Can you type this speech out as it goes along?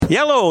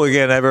Hello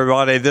again,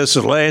 everybody. This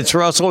is Lance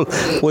Russell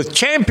with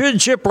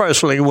Championship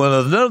Wrestling with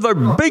another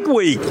big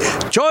week.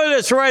 Join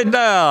us right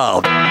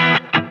now.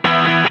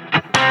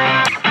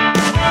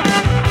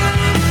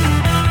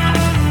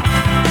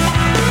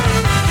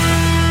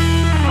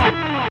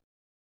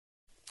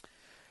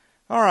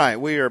 All right,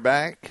 we are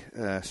back.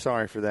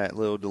 Sorry for that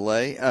little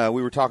delay.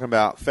 We were talking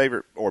about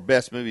favorite or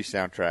best movie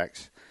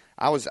soundtracks.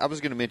 I was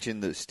going to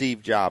mention the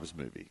Steve Jobs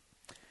movie.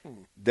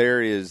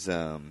 There is,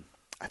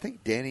 I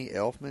think Danny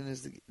Elfman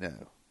is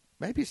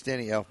maybe it's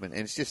Danny Elfman, and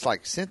it's just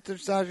like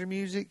synthesizer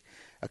music,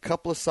 a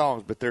couple of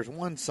songs, but there's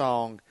one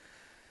song,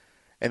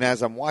 and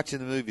as I'm watching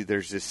the movie,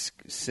 there's this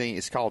scene.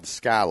 It's called the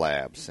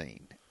Skylab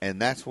scene.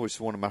 And that's what's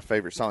one of my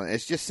favorite songs.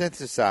 It's just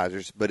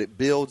synthesizers, but it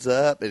builds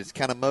up, and it's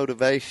kind of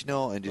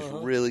motivational and just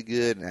really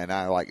good. And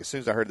I as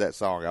soon as I heard that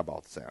song, I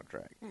bought the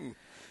soundtrack.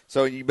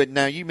 So, but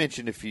now you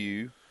mentioned a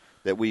few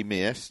that we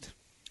missed.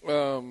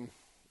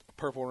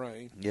 Purple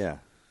Rain. Yeah.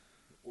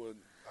 Would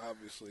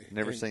obviously.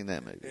 Never seen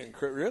that movie.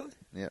 Really?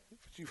 Yeah.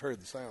 But you've heard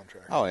the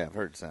soundtrack. Oh, yeah, I've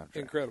heard the soundtrack.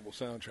 Incredible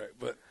soundtrack.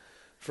 But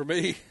for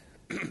me,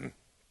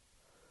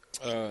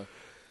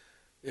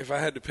 if I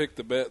had to pick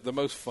the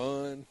most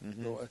fun,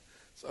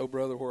 it's Oh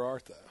Brother, Where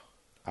Art Thou?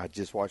 I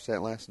just watched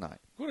that last night.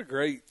 What a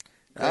great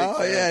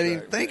Oh, yeah, I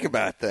didn't soundtrack, think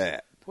about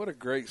that. What a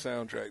great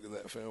soundtrack to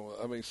that film.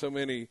 I mean, so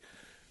many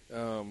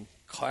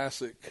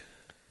classic,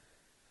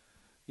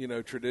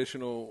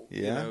 traditional,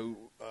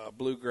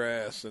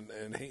 bluegrass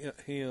and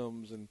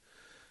hymns and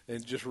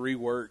just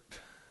reworked,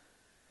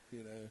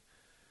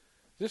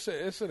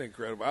 It's an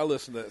incredible. I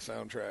listened to that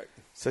soundtrack.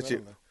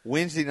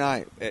 Wednesday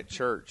night at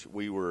church,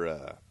 we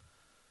were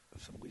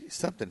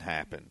something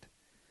happened.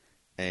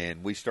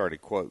 And we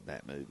started quoting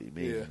that movie,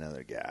 me and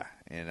another guy.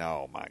 And,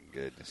 oh, my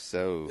goodness.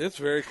 So it's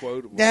very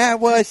quotable. That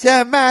was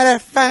a mighty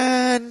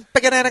fine.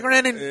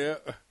 Yeah.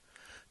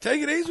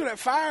 Take it easy with that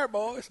fire,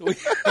 boys. We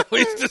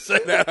used to say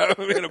that.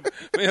 Me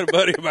and a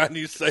buddy of mine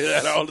used to say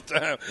that all the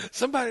time.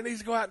 Somebody needs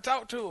to go out and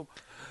talk to him.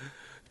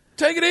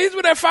 Take it easy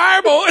with that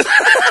fire, boys.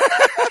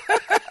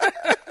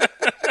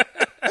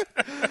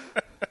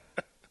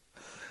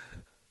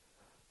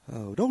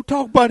 Oh, don't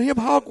talk about him,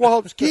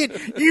 Hogwalt's kid.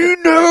 You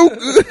know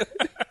good.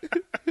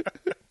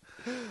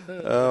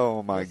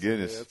 Oh, my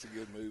goodness. That's a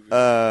good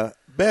movie.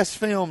 Best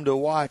film to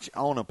watch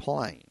on a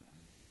plane?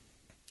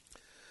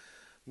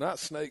 Not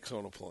Snakes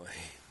on a Plane.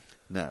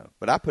 No,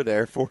 but I put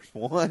Air Force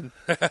One.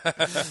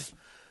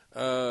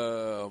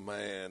 Oh,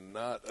 man.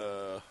 Not,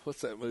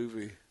 what's that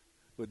movie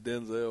with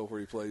Denzel where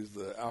he plays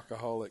the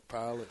alcoholic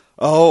pilot?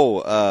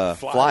 Oh,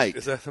 Flight.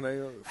 Is that the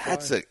name of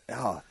it?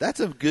 That's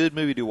a good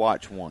movie to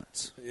watch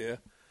once. Yeah.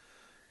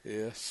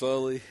 Yeah,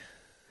 Sully.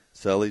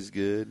 Sully's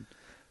good.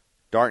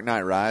 Dark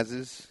Knight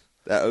Rises,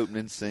 that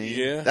opening scene.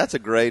 Yeah. That's a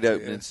great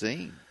opening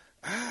scene.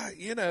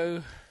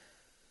 A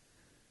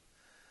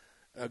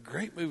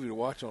great movie to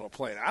watch on a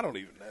plane. I don't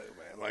even know,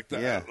 man. Like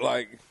that,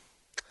 like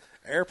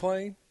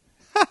Airplane.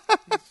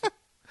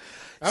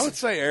 I would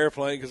say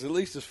Airplane because at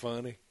least it's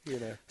funny,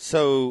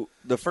 So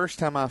the first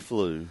time I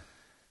flew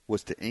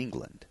was to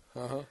England,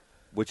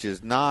 which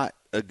is not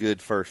a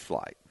good first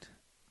flight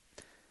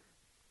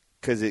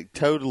because it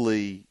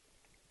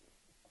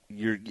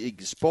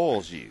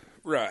spoils you,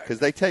 right? Because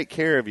they take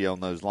care of you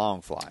on those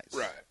long flights,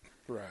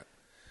 right.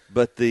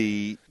 But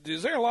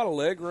is there a lot of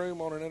leg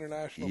room on an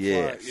international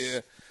flight?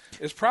 Yeah,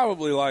 it's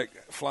probably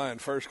like flying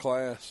first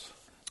class.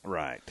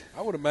 Right.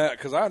 I would imagine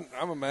because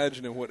I'm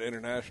imagining what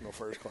international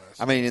first class is.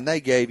 I mean, and they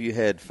gave you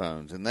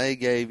headphones, and they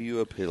gave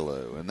you a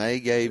pillow, and they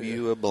gave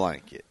you a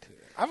blanket.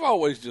 I've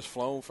always just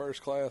flown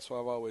first class, so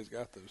I've always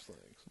got those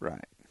things.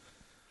 Right.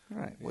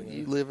 Well,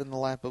 you live in the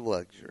lap of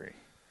luxury.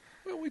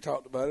 Well, we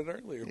talked about it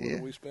earlier. What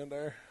do we spend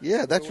our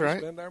that's right.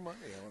 Spend our money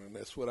on, and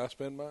that's what I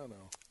spend mine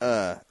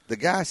on. The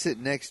guy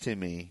sitting next to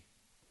me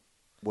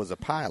was a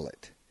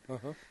pilot,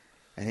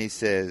 and he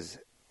said,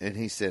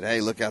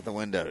 "Hey, look out the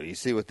window. You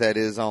see what that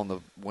is on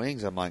the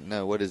wings?" I'm like,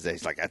 "No, what is that?"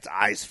 He's like, "That's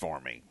ice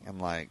forming." I'm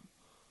like,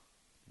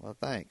 "Well,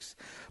 thanks."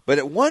 But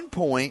at one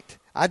point,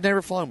 I'd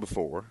never flown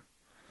before.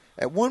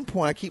 At one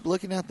point, I keep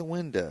looking out the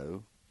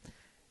window,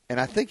 and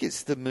I think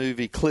it's the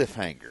movie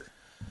Cliffhanger.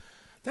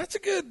 That's a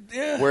good,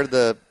 Where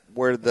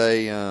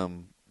they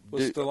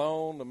with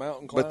Stallone, the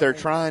mountain climber. But they're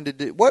trying to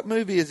do what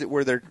movie is it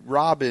where they're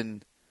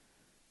robbing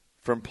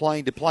from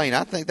plane to plane?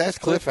 I think that's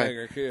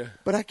Cliffhanger. Yeah.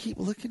 But I keep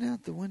looking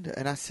out the window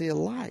and I see a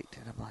light,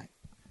 and I'm like,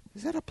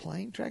 "Is that a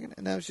plane tracking?"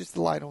 And that was just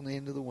the light on the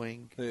end of the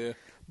wing. Yeah.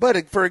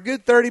 But for a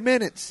good 30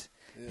 minutes,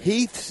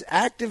 Heath's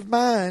active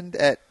mind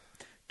at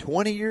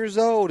 20 years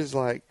old is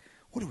like,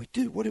 "What do we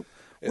do?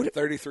 At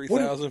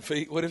 33,000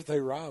 feet, what if they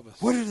rob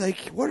us? What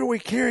are we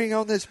carrying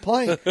on this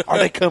plane? Are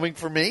they coming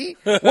for me?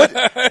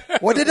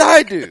 What did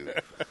I do?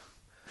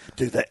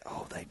 Do they?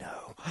 Oh, they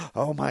know.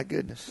 Oh my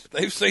goodness!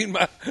 They've seen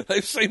my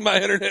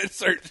internet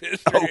search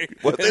history.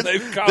 Well,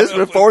 this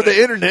before the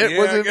internet I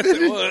wasn't. guess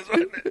it was.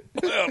 Wasn't it?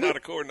 Well, not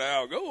according to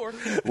Al Gore.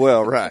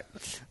 Well, right.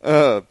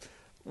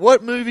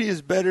 What movie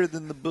is better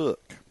than the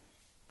book?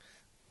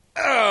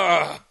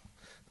 Let's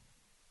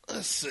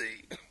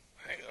see.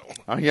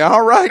 Are you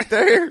all right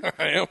there?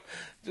 I am.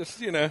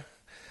 Just,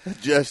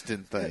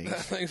 adjusting things.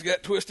 Things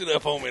got twisted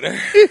up on me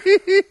there.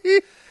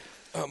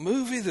 A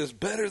movie that's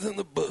better than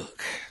the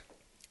book.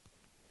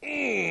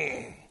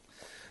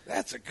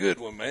 That's a good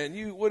one, man.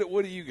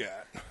 What do you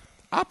got?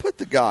 I put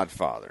The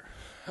Godfather.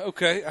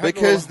 Okay.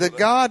 Because The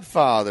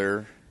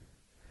Godfather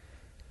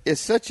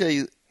is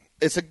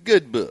it's a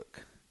good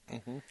book.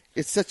 Mm-hmm.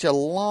 It's such a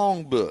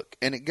long book,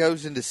 and it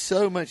goes into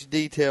so much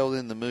detail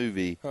in the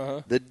movie.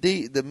 Uh-huh.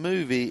 The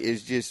movie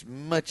is just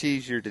much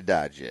easier to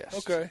digest.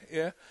 Okay,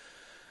 yeah.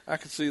 I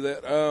can see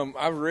that.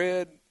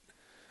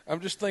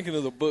 I'm just thinking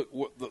of the book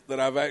that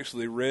I've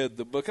actually read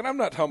the book, and I'm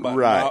not talking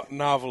about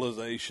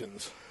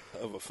novelizations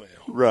of a film.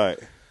 Right.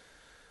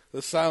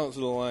 The Silence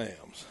of the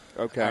Lambs.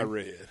 Okay. I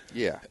read.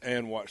 Yeah.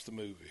 And watched the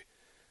movie,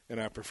 and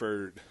I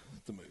preferred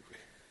the movie.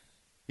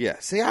 Yeah.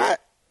 See,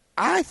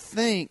 I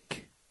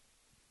think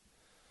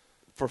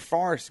for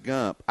Forrest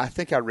Gump, I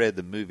think I read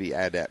the movie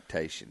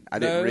adaptation. I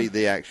didn't read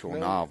the actual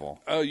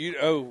novel.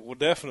 Well,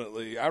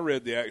 definitely. I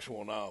read the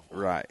actual novel.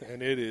 Right.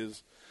 And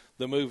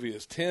the movie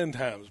is 10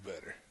 times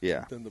better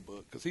than the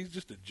book, because he's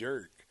just a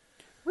jerk.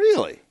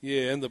 Really?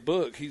 Yeah, in the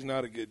book, he's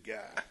not a good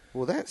guy.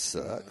 Well, that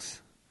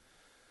sucks.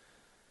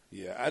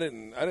 Yeah, I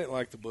didn't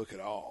like the book at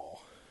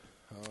all.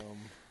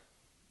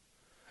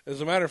 As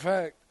a matter of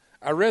fact,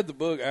 I read the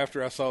book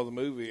after I saw the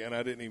movie, and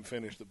I didn't even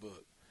finish the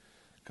book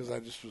because I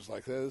just was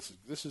like, this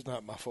is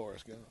not my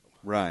Forrest Gump.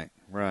 Right.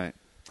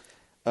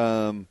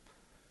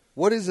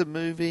 What is a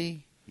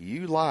movie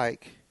you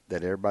like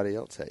that everybody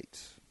else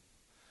hates?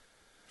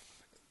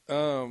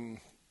 Land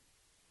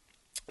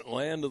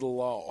of the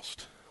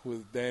Lost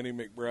with Danny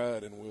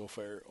McBride and Will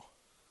Ferrell.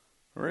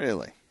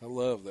 Really? I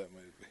love that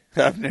movie.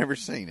 I've never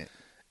seen it.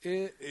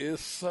 It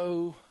is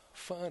so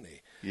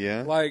funny.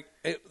 Yeah.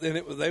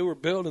 They were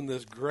building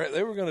this great.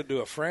 They were going to do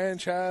a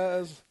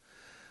franchise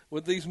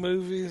with these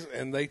movies,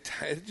 and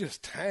it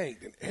just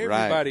tanked, and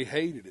everybody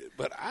hated it.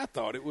 But I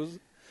thought it was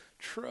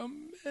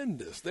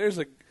tremendous. There's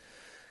a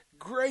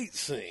great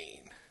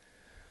scene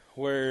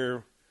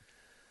where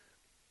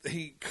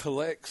he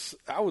collects.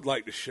 I would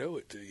like to show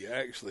it to you.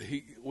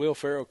 Actually, Will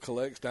Ferrell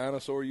collects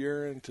dinosaur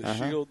urine to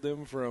shield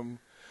them from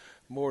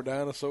more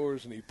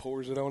dinosaurs, and he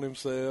pours it on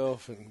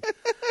himself, and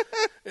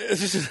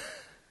it's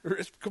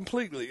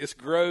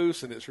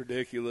gross and it's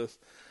ridiculous.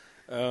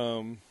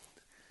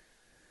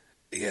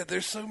 Yeah,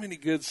 there's so many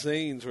good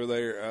scenes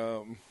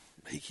where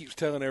he keeps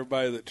telling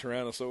everybody that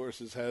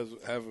Tyrannosauruses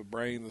have a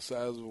brain the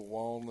size of a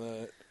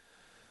walnut,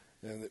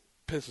 and it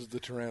pisses the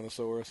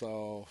Tyrannosaurus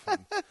off.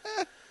 And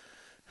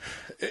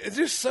it's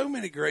just so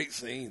many great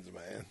scenes,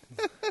 man.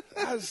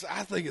 I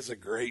think it's a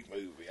great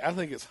movie. I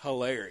think it's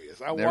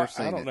hilarious. I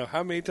don't know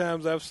how many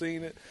times I've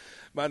seen it.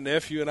 My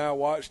nephew and I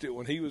watched it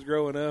when he was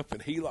growing up,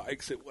 and he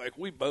likes it. Like,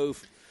 we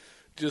both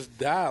just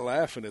die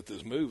laughing at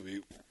this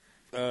movie.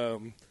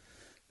 To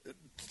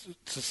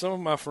some of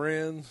my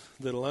friends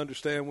that'll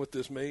understand what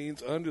this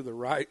means, under the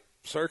right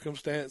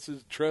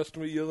circumstances, trust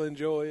me, you'll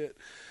enjoy it.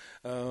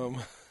 I'm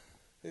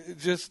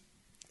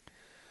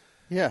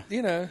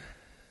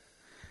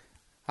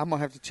going to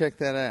have to check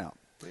that out.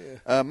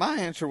 Yeah. My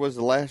answer was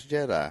The Last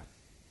Jedi.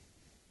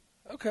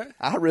 Okay.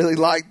 I really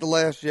like The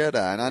Last Jedi,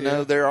 and I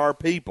know there are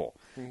people.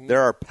 Mm-hmm.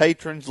 There are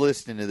patrons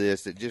listening to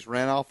this that just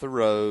ran off the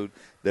road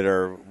that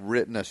are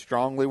written a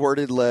strongly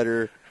worded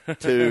letter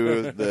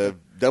to the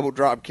Double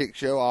Drop Kick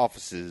Show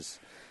offices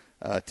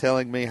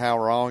telling me how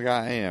wrong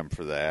I am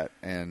for that.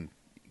 And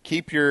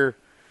save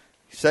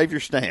your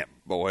stamp,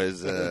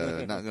 boys.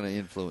 Not going to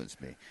influence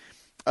me.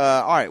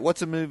 All right,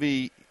 what's a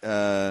movie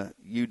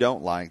you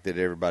don't like that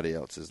everybody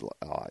else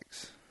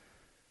likes?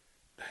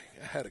 Dang,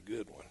 I had a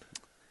good one.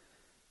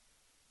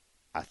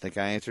 I think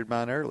I answered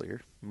mine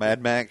earlier.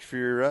 Mad Max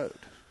Fury Road.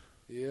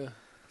 Yeah.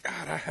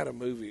 God, I had a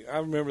movie. I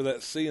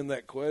remember seeing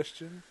that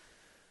question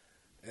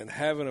and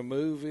having a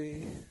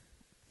movie.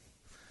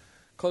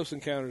 Close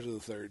Encounters of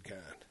the Third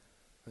Kind.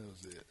 That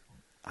was it.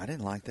 I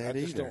didn't like that either.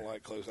 I just don't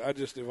like Close. I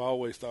just have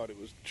always thought it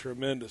was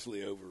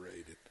tremendously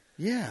overrated.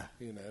 Yeah.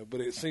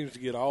 But it seems to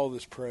get all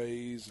this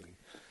praise, and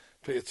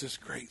it's this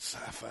great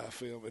sci-fi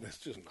film, and it's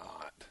just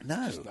not.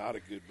 No. It's just not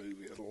a good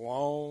movie. It's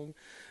long,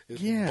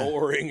 it's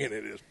boring, and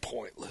it is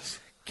pointless.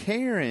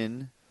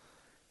 Karen,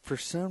 for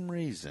some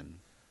reason,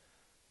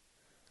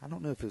 I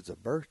don't know if it was a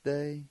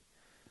birthday,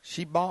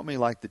 she bought me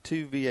like the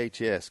 2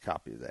 VHS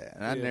copy of that,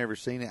 and I'd never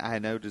seen it. I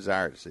had no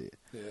desire to see it.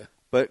 Yeah.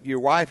 But your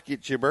wife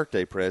gets you a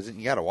birthday present,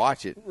 you got to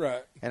watch it.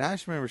 Right. And I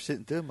just remember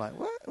sitting through it, like,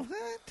 what?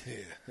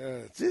 Yeah.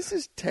 This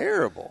is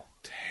terrible.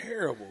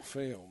 Terrible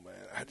film, man.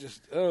 It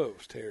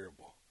was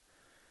terrible.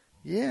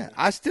 Yeah.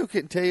 I still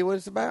couldn't tell you what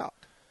it's about.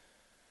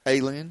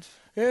 Aliens.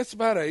 Yeah, it's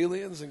about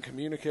aliens and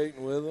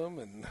communicating with them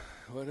and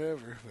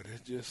whatever, but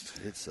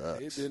it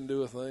sucks. It didn't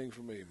do a thing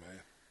for me,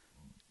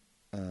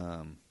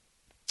 man.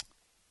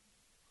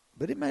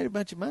 But it made a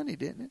bunch of money,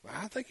 didn't it?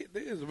 I think it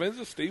did. I mean, it's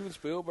a Steven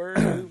Spielberg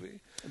movie.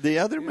 The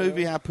other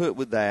movie I put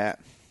with that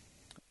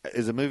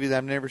is a movie that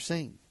I've never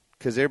seen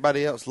because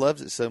everybody else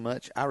loves it so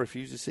much. I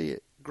refuse to see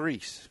it.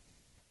 Grease.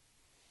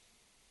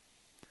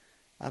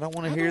 I don't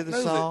want to hear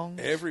the song.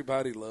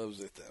 Everybody loves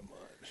it that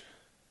much.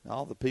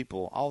 All the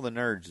people, all the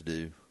nerds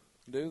do.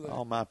 Do they?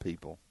 All my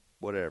people,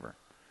 whatever.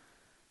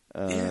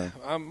 Yeah,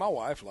 my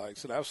wife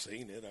likes it. I've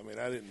seen it. I mean,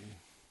 I didn't.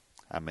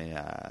 I mean,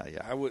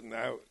 yeah. I wouldn't.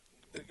 I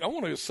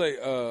want to say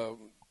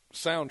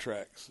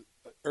soundtracks.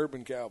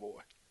 Urban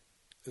Cowboy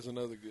is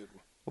another good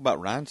one. What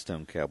about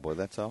Rhinestone Cowboy?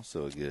 That's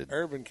also a good.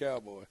 Urban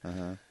Cowboy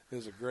Uh-huh.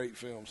 is a great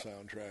film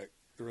soundtrack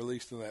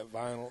released in that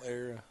vinyl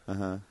era,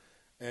 Uh-huh.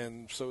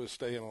 and so is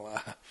Staying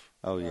Alive.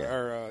 Oh, yeah.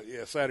 Or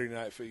Saturday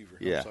Night Fever.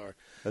 Yeah. I'm sorry.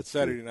 That's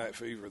Saturday Night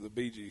Fever, the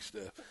Bee Gees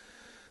stuff.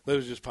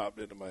 Those just popped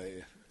into my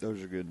head.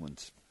 Those are good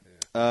ones.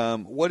 Yeah.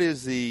 What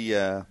is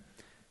the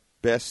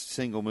best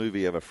single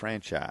movie of a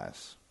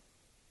franchise?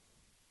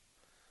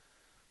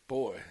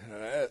 Boy,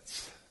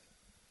 that's...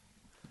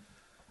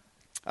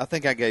 I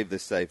think I gave the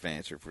safe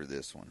answer for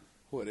this one.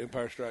 What,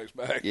 Empire Strikes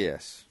Back?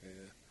 Yes.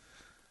 Yeah.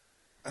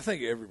 I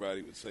think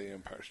everybody would say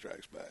Empire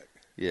Strikes Back.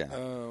 Yeah.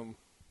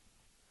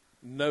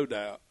 No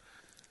doubt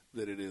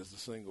that it is the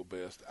single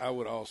best. I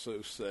would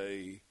also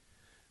say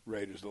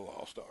Raiders of the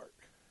Lost Ark.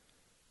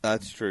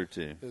 That's true,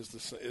 too.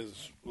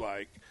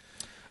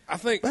 I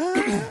think...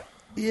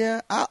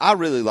 yeah, I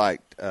really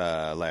liked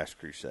Last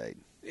Crusade.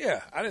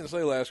 Yeah, I didn't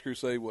say Last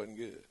Crusade wasn't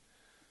good.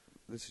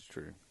 This is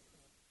true.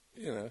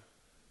 You know,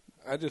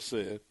 I just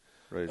said,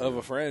 Raiders of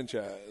a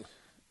franchise,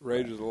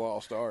 Raiders of the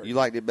Lost Ark. You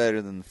liked it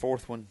better than the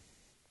fourth one?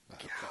 Oh,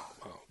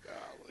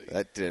 golly.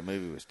 That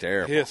movie was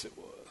terrible. Yes, it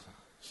was.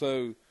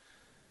 So,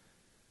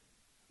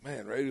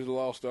 man, Raiders of the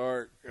Lost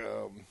Ark,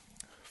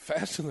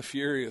 Fast and the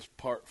Furious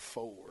Part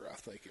 4, I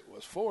think it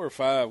was. 4 or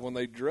 5, when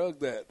they drug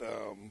that,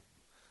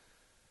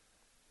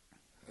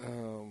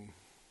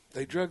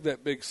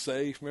 big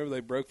safe. Remember they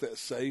broke that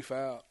safe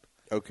out?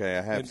 Okay,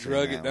 I have and seen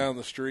drug that it down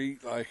the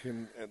street,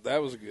 and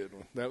that was a good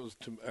one. That was,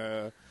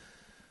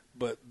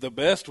 but the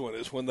best one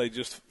is when they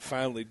just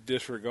finally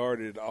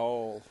disregarded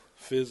all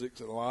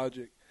physics and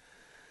logic.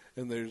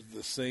 And there's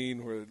the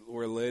scene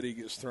where Letty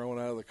gets thrown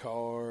out of the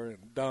car,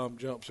 and Dom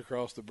jumps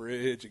across the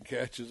bridge and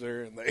catches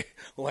her, and they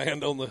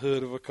land on the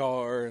hood of a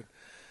car. And,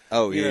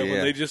 when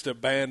they just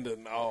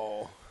abandon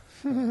all.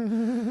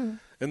 And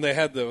they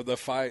had the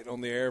fight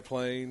on the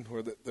airplane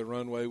where the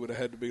runway would have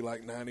had to be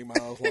like 90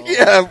 miles long.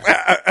 Yeah.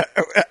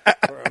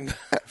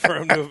 For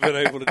him to have been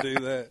able to do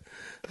that.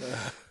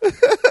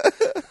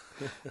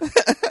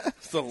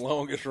 It's the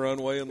longest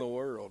runway in the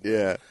world.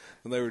 Yeah.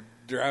 And they were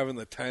driving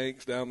the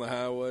tanks down the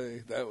highway.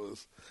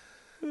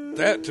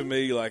 That to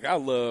me, like, I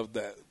loved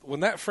that.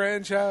 When that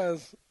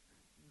franchise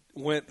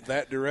went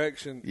that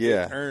direction,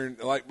 yeah. It earned,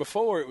 like,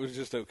 before it was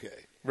just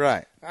okay.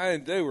 Right.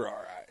 They were all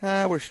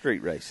right. We're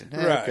street racing.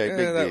 Right. Okay,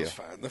 big that deal. was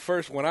fine. The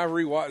first, when I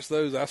rewatch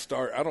those, I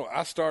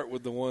start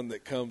with the one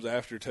that comes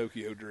after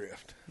Tokyo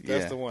Drift.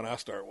 That's the one I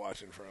start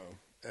watching from.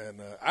 And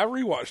I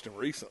rewatched them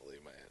recently,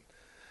 man.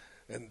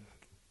 And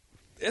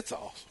it's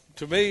awesome.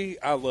 To me,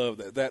 I love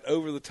that. That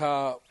over the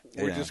top,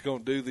 we're just going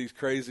to do these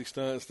crazy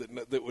stunts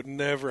that would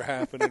never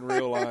happen in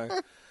real life.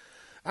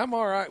 I'm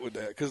all right with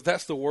that because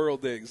that's the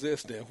world they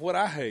exist in. What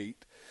I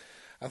hate,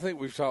 I think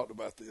we've talked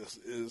about this,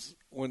 is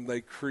when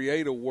they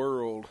create a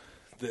world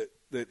that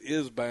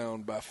is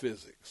bound by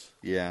physics.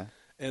 Yeah.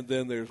 And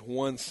then there's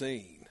one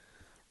scene.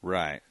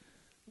 Right.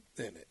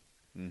 In it.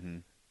 Mm-hmm.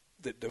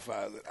 That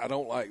defies it. I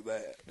don't like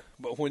that.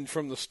 But when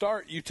from the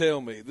start you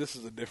tell me this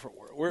is a different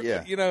world,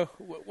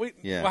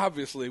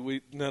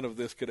 obviously none of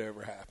this could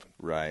ever happen.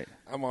 Right.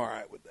 I'm all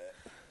right with that.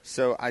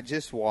 So I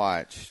just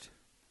watched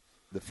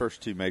the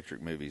first 2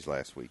 Matrix movies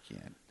last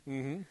weekend.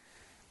 Mm-hmm.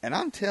 And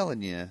I'm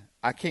telling you,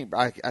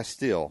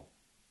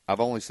 I've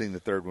only seen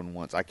the third one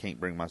once. I can't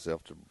bring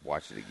myself to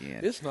watch it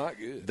again. It's not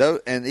good.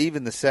 And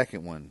even the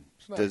second one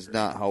does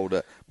not hold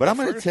up. But I'm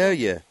going to tell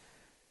you,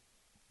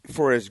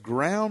 for as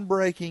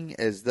groundbreaking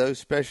as those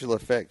special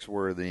effects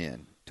were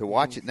then, to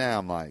watch it now,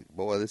 I'm like,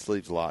 boy, this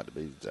leaves a lot to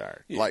be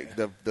desired. Yeah. Like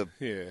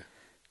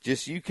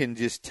you can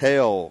just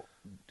tell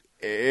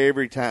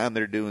every time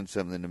they're doing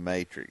something in the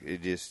Matrix.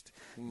 It just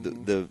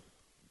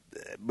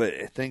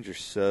but things are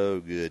so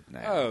good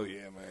now. Oh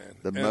yeah, man.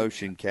 The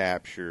motion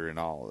capture and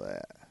all of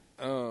that.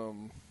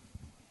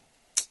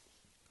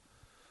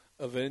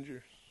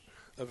 Avengers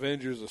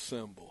a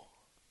symbol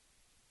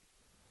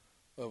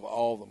of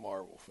all the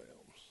Marvel films.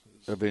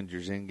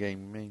 Avengers Endgame,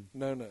 you mean?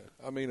 No.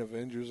 I mean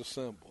Avengers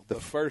Assemble. The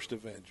first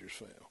Avengers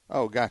film.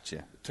 Oh,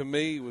 gotcha. To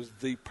me, was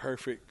the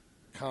perfect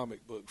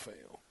comic book film.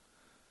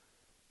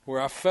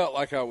 Where I felt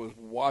like I was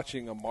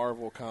watching a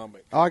Marvel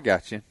comic. Oh, I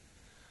got you.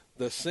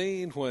 The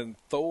scene when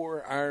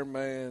Thor, Iron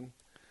Man,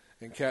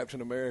 and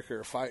Captain America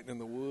are fighting in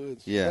the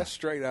woods. Yeah. That's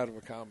straight out of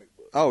a comic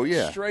book. Oh,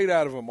 yeah. Straight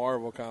out of a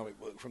Marvel comic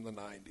book from the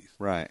 90s.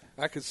 Right.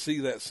 I could see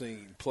that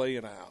scene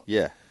playing out.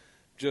 Yeah.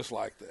 Just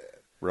like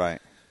that.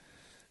 Right.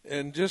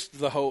 And just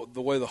the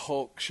way the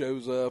Hulk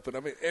shows up, and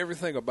I mean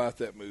everything about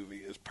that movie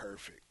is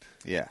perfect.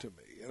 Yeah. To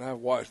me, and I've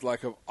watched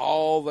of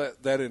all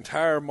that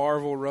entire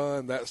Marvel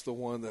run. That's the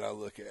one that I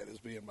look at as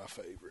being my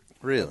favorite.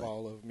 Really, of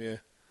all of them, yeah.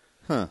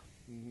 Huh.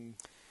 Mm-hmm.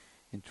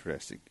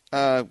 Interesting.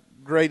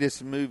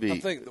 Greatest movie. I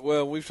think.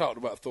 Well, we've talked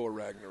about Thor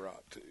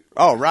Ragnarok too.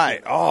 Oh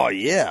right. Oh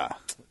yeah.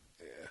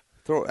 Yeah.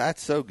 Thor.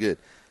 That's so good.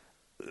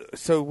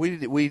 So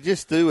we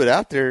just threw it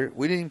out there.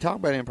 We didn't even talk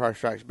about Empire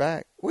Strikes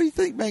Back. What do you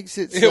think makes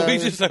it? Yeah, we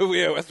just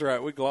yeah, that's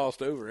right. We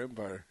glossed over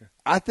Empire.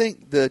 I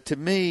think to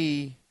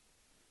me,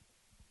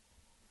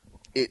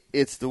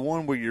 it's the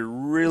one where you're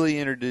really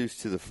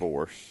introduced to the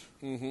Force.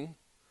 Mm-hmm.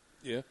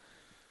 Yeah.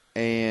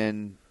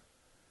 And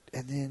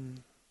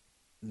then,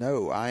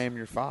 no, I Am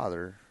Your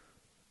Father.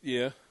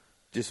 Yeah.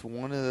 Just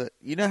one of the.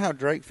 You know how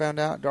Drake found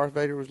out Darth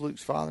Vader was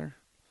Luke's father?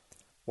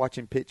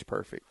 Watching Pitch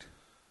Perfect.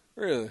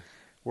 Really?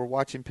 We're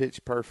watching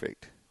Pitch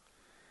Perfect,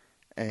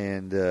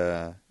 and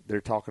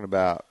they're talking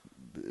about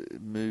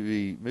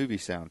movie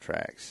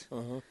soundtracks,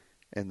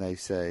 and they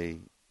say,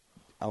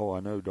 "Oh, I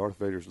know Darth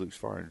Vader's Luke's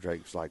father," and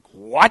Drake's like,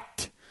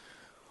 "What?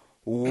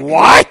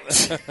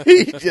 What?"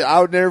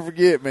 I'll never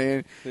forget,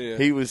 man. Yeah.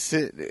 He was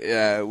sitting.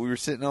 We were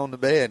sitting on the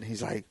bed, and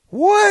he's like,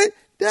 "What,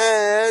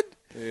 Dad?"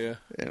 Yeah.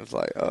 And it was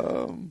like,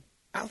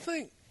 I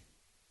think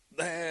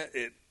that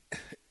it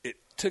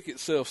took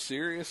itself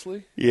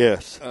seriously.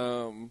 Yes.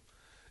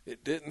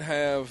 It didn't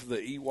have the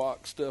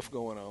Ewok stuff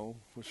going on,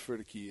 which for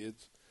the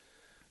kids.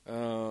 It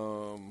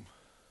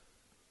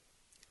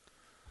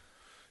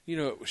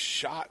was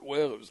shot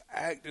well. It was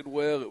acted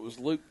well. It was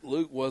Luke.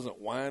 Luke wasn't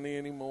whiny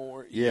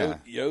anymore. Yeah.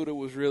 Yoda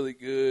was really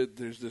good.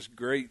 There's this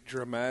great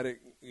dramatic,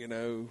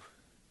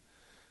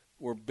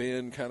 where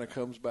Ben kind of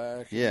comes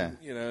back. Yeah.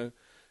 And,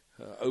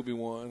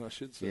 Obi-Wan, I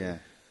should say. Yeah.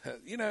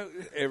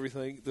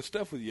 Everything. The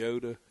stuff with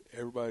Yoda,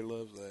 everybody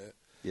loves that.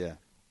 Yeah.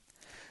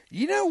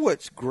 You know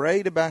what's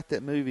great about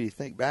that movie,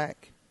 think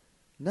back?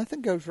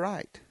 Nothing goes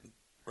right.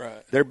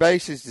 Right. Their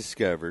base is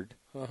discovered.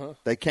 Uh-huh.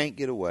 They can't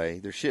get away.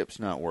 Their ship's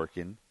not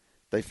working.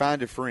 They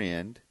find a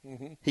friend.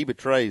 Mm-hmm. He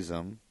betrays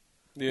them.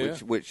 Yeah.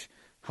 Which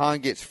Han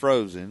gets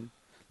frozen.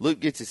 Luke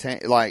gets his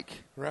hand.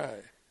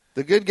 Right.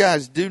 The good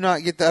guys do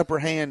not get the upper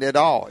hand at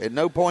all. At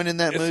no point in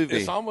that movie.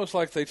 It's almost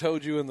like they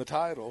told you in the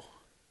title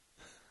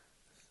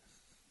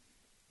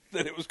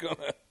that it was going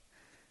to.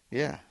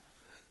 Yeah.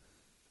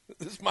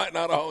 This might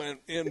not all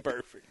end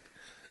perfect.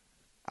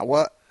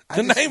 The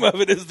name of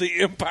it is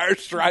The Empire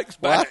Strikes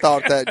Back. Well, I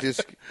thought that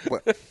just.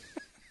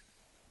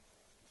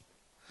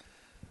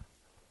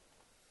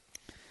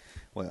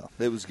 Well,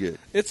 it was good.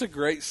 It's a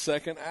great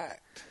second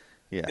act.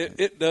 Yeah.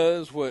 It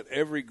does what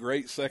every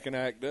great second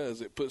act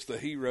does. It puts the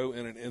hero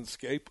in an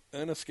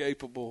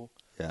inescapable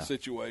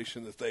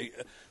situation that they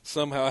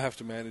somehow have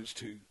to manage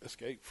to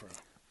escape from.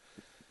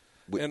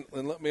 And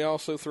let me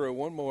also throw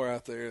one more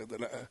out there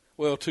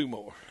two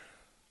more.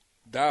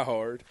 Die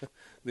Hard,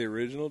 the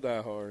original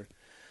Die Hard,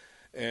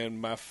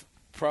 and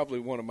probably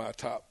one of my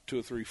top 2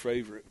 or 3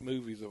 favorite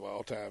movies of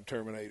all time,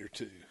 Terminator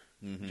 2,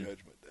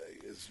 Judgment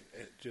Day, is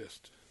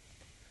just.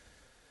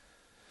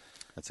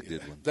 That's a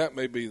good one. That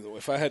may be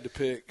if I had to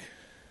pick,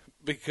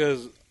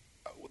 because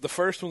the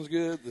first one's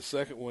good, the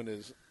second one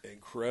is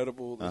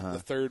incredible, the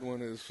third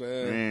one is,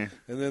 and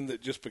then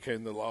it just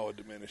became the law of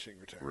diminishing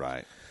returns.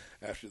 Right.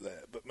 After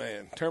that, but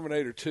man,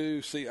 Terminator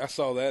 2. See, I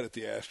saw that at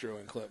the Astro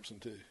in Clemson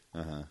too.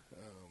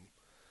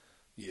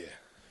 Yeah,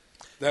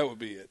 that would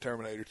be it.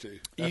 Terminator 2.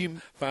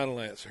 Final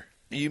answer.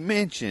 You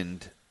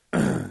mentioned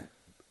the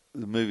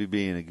movie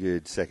being a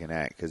good second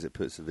act because it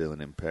puts the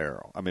villain in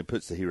peril. I mean,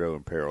 puts the hero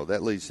in peril.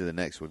 That leads to the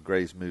next one.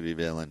 Greatest movie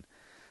villain.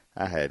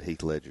 I had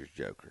Heath Ledger's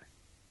Joker.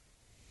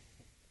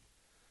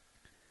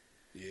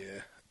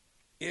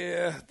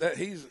 Yeah. That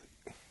he's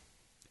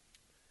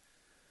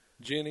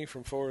Jenny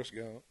from Forrest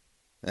Gump.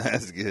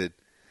 That's good.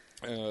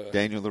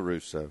 Daniel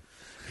LaRusso.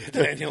 Yeah,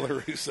 Daniel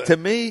LaRusso.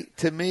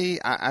 To me,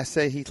 I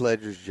say Heath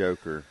Ledger's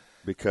Joker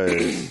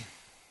because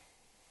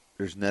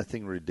there's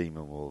nothing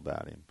redeemable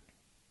about him.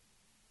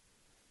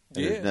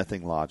 And there's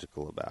nothing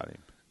logical about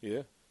him.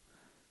 Yeah.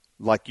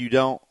 Like you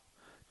don't.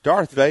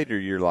 Darth Vader,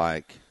 you're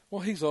like.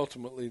 Well, he's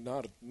ultimately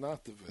not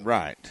the villain.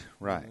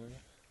 Right.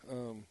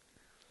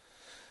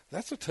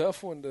 That's a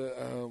tough one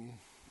to.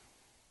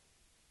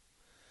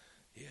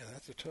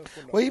 That's a tough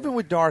one. Well, even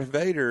with Darth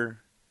Vader,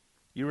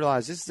 you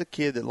realize this is a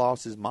kid that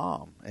lost his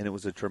mom, and it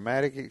was a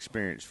traumatic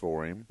experience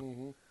for him.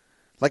 Mm-hmm.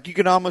 Like you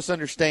can almost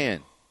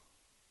understand.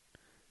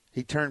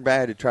 He turned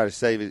bad to try to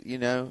save it.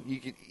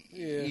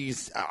 You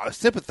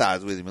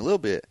sympathize with him a little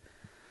bit.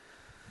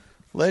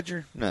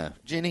 Ledger, no.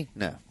 Jenny,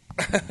 no.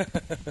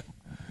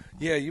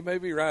 Yeah, you may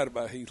be right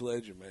about Heath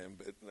Ledger, man.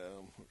 But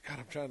God,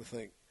 I'm trying to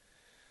think.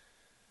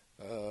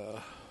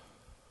 All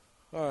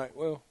right,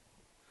 well,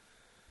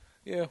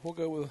 yeah, we'll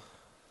go with.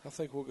 I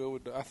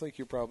think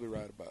you're probably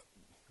right about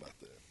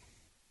that.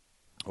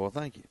 Well,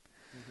 thank you.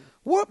 Mm-hmm.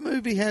 What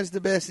movie has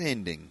the best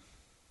ending?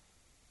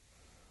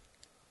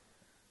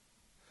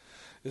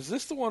 Is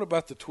this the one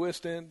about the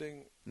twist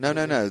ending? No.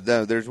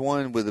 There's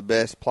one with the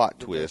best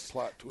plot twist. Best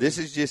plot twist. This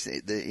is just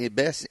the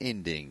best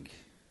ending.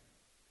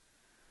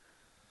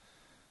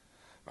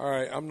 All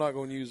right, I'm not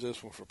going to use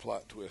this one for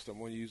plot twist. I'm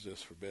going to use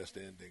this for best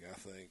ending, I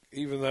think.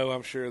 Even though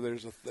I'm sure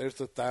there's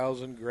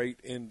 1,000 great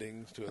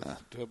endings to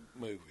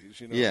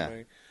movies. You know what I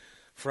mean?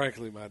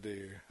 Frankly, my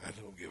dear, I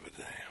don't give a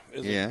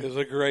damn. It's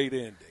a great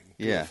ending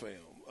to a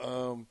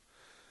film.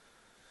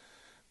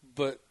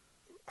 But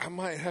I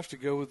might have to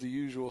go with The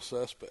Usual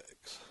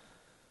Suspects.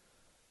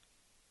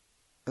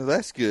 Oh,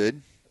 that's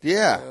good.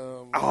 Yeah.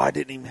 Um, I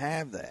didn't even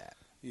have that.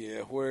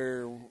 Yeah,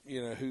 where,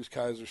 who's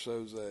Kaiser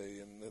Soze,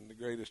 and the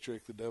greatest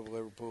trick the devil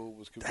ever pulled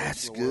was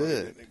That's convincing the world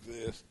good. it didn't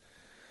exist.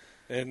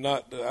 And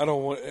I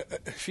don't want,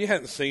 if you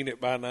hadn't seen it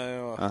by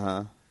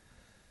now,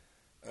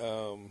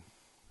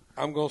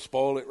 I'm going to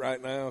spoil it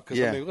right now because,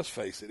 Yeah. let's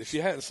face it, if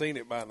you hadn't seen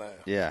it by now.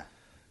 Yeah.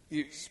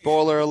 You,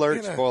 Spoiler alert,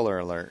 you know, spoiler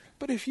alert.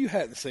 But if you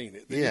hadn't seen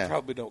it, then Yeah. you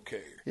probably don't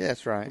care. Yeah,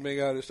 that's right. I mean,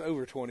 God, it's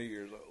over 20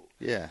 years old.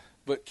 Yeah.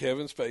 But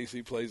Kevin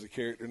Spacey plays a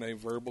character named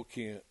Verbal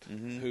Kent,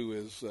 who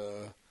is,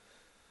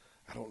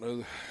 I don't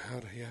know, how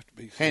do you have to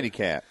be?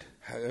 Handicapped.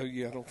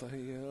 Yeah, I don't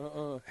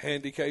think,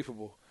 handy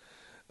capable.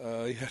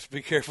 You have to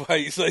be careful how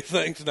you say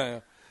things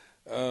now.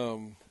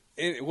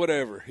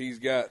 Whatever. He's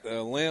got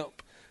a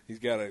limp. He's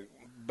got a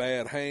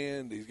bad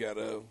hand. He's got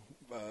a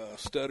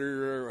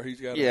stutter, or he's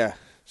got a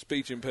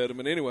speech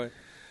impediment. Anyway,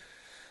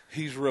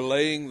 he's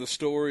relaying the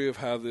story of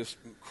how this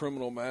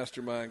criminal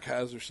mastermind,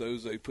 Kaiser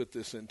Soze, put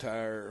this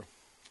entire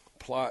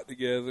plot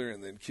together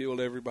and then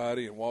killed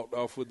everybody and walked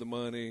off with the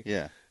money.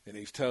 Yeah. And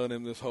he's telling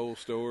him this whole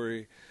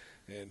story,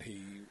 and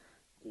he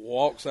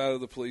walks out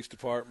of the police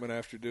department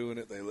after doing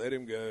it. They let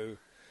him go,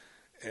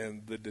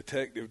 and the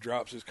detective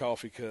drops his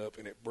coffee cup,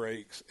 and it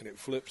breaks, and it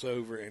flips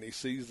over, and he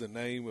sees the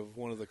name of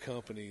one of the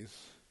companies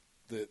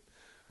that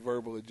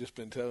Verbal had just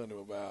been telling him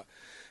about.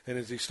 And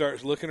as he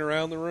starts looking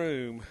around the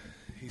room,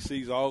 he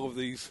sees all of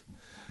these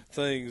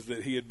things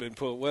that he had been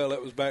put. Well,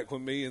 that was back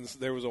when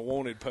there was a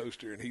wanted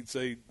poster, and he'd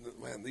say,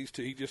 "Man, these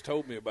two." He just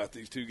told me about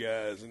these two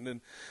guys, and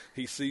then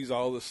he sees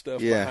all this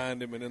stuff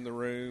behind him and in the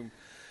room.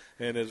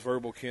 And as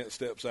Verbal Kent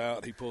steps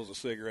out, he pulls a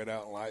cigarette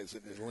out and lights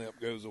it, and his limp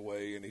goes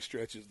away, and he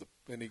stretches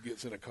and he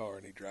gets in a car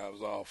and he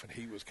drives off. And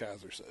he was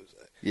Kaiser Soze.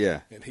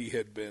 Yeah. And he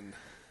had been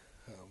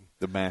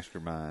the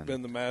mastermind.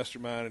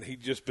 And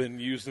he'd just been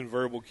using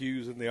verbal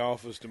cues in the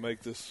office to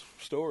make this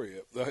story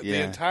up.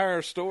 The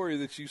entire story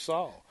that you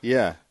saw.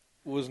 Yeah.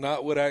 Was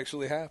not what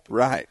actually happened.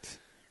 Right.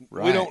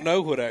 We don't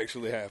know what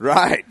actually happened.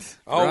 Right.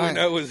 All we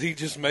know is he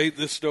just made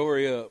this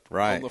story up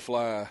on the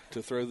fly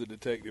to throw the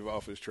detective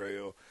off his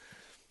trail.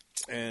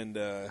 And,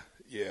 I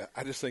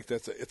just think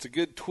it's a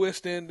good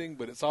twist ending,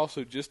 but it's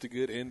also just a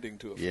good ending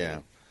to a film. Yeah.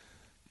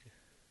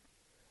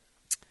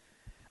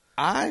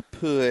 I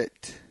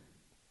put,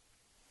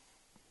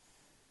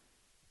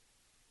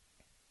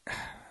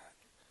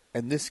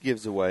 and this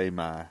gives away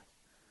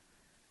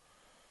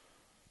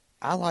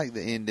I like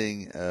the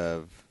ending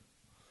of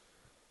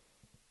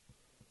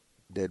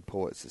Dead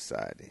Poets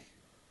Society.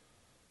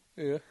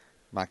 Yeah.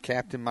 My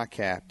Captain.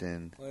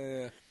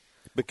 Yeah.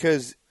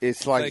 Because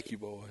it's like, thank you,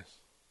 boys.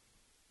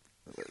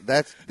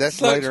 That's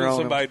Sucks later when on.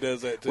 Somebody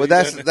does that too. Well,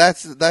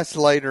 that's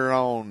later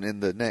on in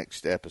the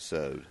next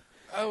episode.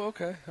 Oh,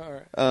 okay, all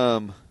right.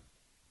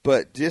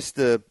 But just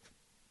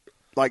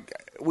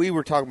we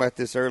were talking about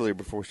this earlier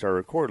before we started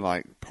recording.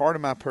 Like, part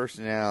of my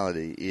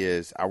personality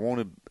is I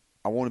want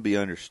to be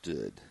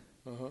understood.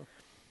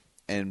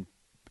 And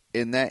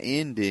in that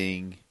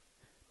ending,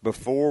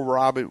 before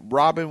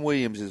Robin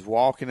Williams is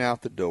walking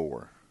out the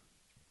door,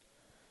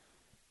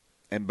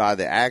 and by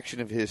the action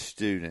of his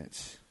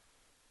students,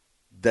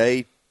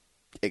 they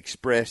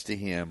express to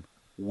him,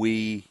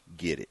 "We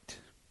get it.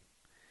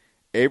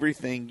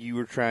 Everything you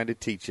were trying to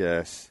teach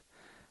us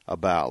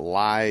about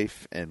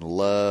life and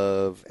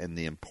love and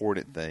the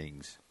important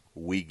things,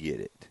 we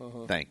get it.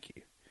 Thank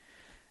you."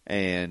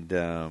 And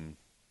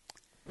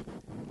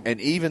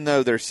even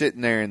though they're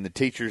sitting there and the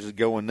teachers are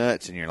going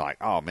nuts, and you're like,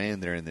 "Oh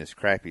man, they're in this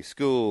crappy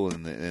school,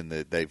 and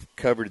they've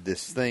covered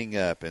this thing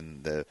up,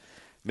 and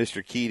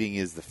Mr. Keating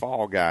is the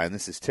fall guy, and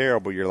this is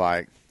terrible." You're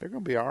like, "They're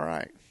going to be all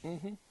right."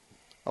 Mm-hmm.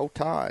 Oh,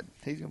 Todd,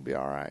 he's going to be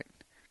all right.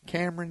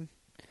 Cameron's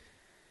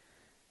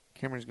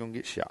going to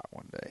get shot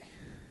one day.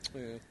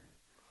 Yeah.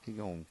 He's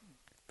going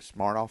to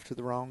smart off to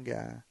the wrong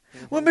guy.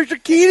 Mm-hmm. Well,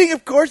 Mr. Keating,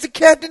 of course, the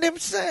captain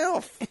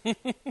himself.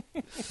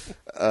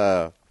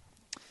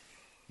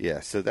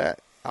 So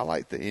that I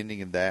like the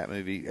ending of that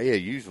movie. Yeah,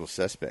 Usual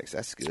Suspects.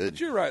 That's good. But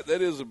you're right.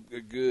 That is a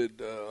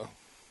good.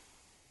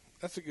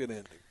 That's a good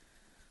ending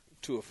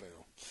to a film.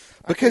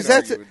 Because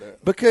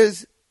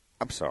because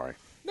I'm sorry.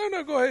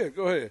 No, go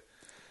ahead.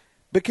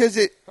 Because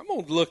I'm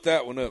going to look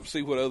that one up,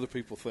 see what other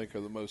people think are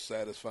the most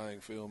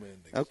satisfying film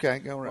endings. Okay,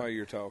 go right. While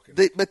you're talking.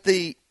 But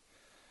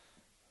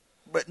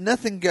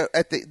nothing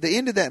at the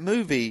end of that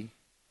movie,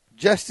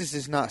 justice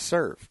is not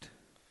served.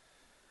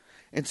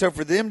 And so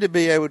for them to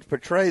be able to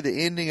portray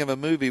the ending of a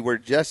movie where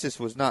justice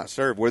was not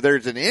served, where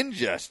there's an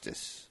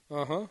injustice,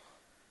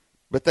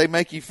 but they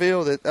make you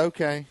feel that,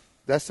 okay,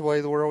 that's the way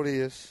the world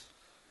is.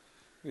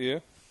 Yeah.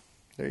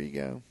 There you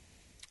go.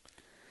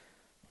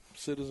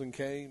 Citizen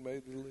Kane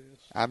made the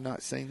list. I've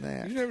not seen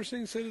that. You've never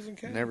seen Citizen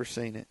Kane? Never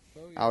seen it.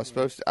 Oh, I was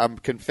supposed to. I'm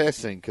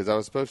confessing because I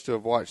was supposed to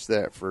have watched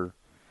that for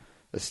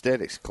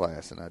aesthetics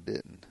class, and I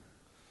didn't.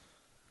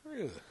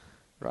 Really?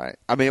 Right.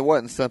 I mean, it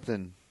wasn't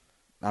something.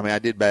 I mean, I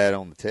did bad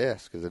on the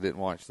test because I didn't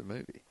watch the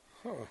movie.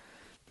 Huh.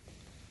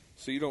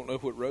 So you don't know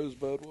what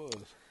Rosebud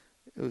was?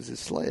 It was a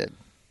sled.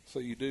 So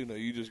you do know.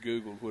 You just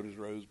Googled what is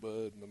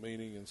Rosebud and the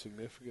meaning and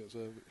significance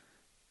of it.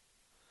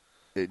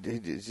 It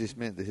just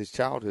meant that his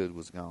childhood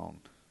was gone.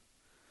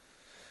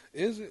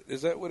 Is it?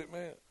 Is that what it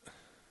meant?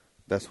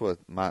 That's what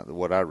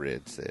I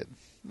read said.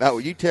 No,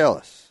 you tell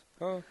us.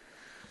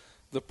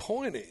 The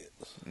point is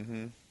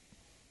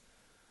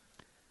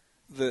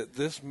that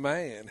this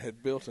man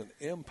had built an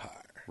empire.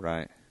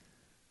 Right.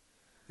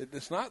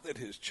 It's not that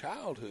his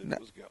childhood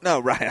was gone. No,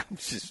 right. I'm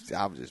just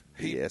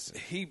BSing.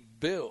 He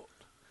built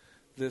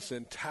this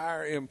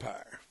entire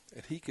empire,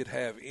 and he could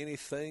have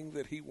anything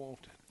that he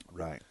wanted.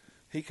 Right.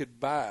 He could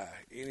buy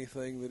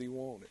anything that he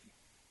wanted.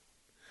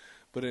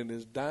 But in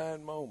his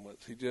dying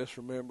moments, he just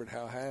remembered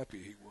how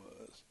happy he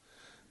was.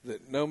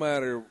 That no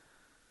matter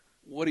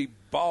what he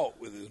bought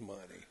with his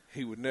money,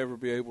 he would never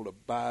be able to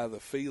buy the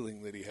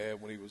feeling that he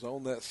had when he was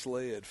on that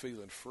sled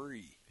feeling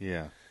free.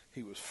 Yeah.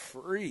 He was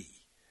free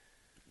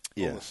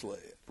on the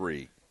sled.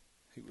 Free.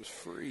 He was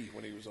free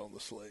when he was on the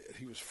sled.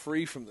 He was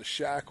free from the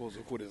shackles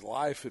of what his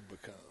life had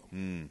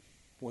become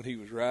when he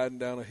was riding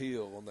down a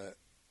hill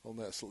on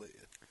that sled.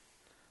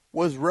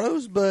 Was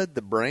Rosebud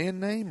the brand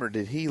name, or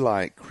did he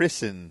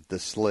christen the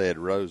sled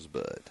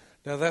Rosebud?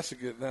 Now that's a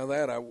good. Now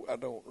that I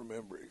don't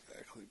remember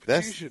exactly,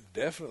 but you should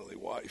definitely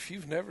watch. If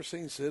you've never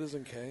seen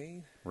Citizen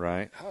Kane,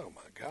 right? Oh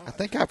my God! I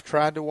think I've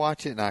tried to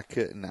watch it and I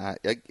couldn't.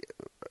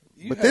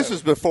 This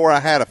was before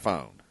I had a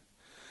phone.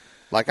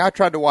 I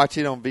tried to watch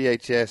it on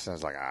VHS and I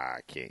was like,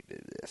 I can't do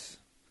this.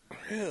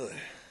 Really?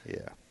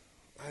 Yeah.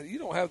 You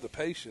don't have the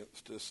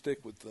patience to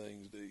stick with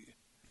things, do you?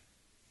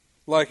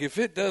 If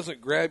it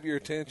doesn't grab your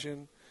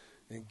attention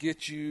and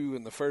get you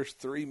in the first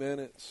 3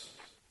 minutes,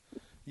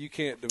 you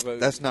can't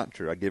devote. That's not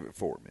true. I give it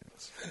 4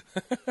 minutes.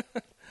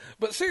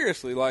 But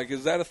seriously,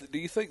 is that? Do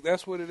you think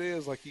that's what it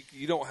is?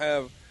 You don't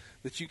have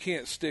that. You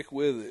can't stick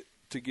with it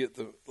to get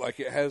the.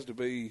 It has to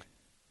be.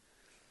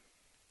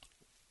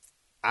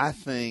 I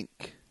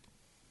think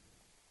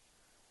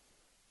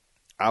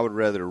I would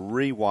rather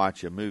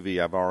rewatch a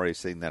movie I've already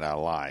seen that I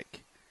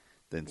like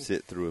than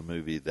sit through a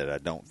movie that I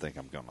don't think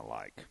I'm going to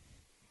like.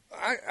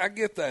 I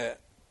get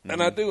that,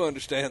 and I do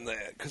understand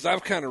that because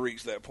I've kind of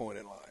reached that point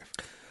in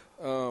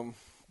life.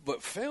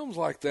 But films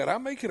like that, I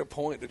make it a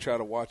point to try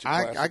to watch a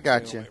classic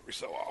film every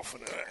so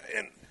often.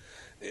 And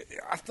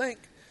I think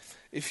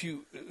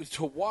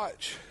to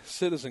watch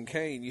Citizen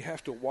Kane, you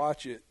have to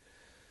watch it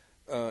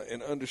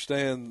and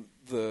understand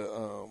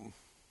the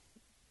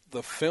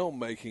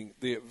filmmaking,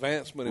 the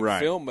advancement in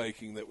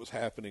filmmaking that was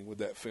happening with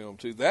that film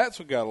too. That's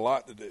what got a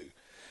lot to do.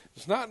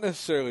 It's not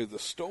necessarily the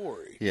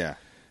story. Yeah.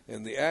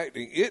 And the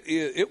acting,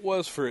 it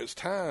was for its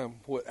time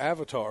what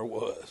Avatar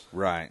was.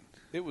 Right.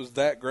 It was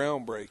that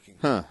groundbreaking.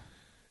 Huh.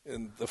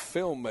 In the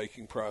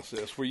filmmaking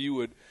process, where you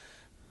would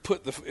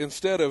put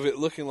instead of it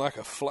looking like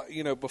a flat,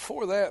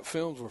 before that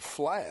films were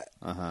flat.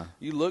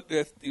 You looked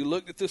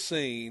at the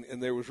scene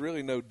and there was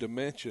really no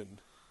dimension,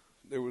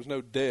 there was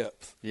no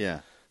depth. Yeah.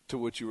 To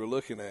what you were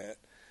looking at,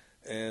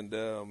 and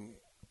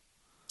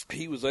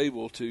he was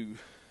able to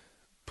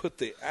put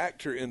the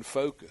actor in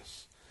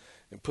focus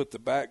and put the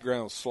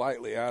background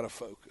slightly out of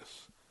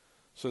focus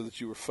so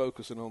that you were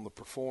focusing on the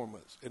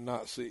performance and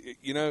not see,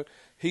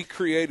 he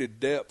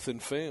created depth in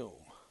film.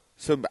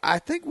 So I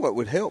think what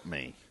would help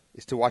me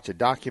is to watch a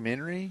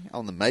documentary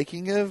on the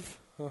making of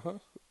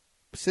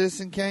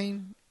Citizen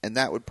Kane, and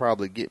that would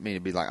probably get me to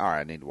be like, all right,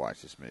 I need to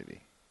watch this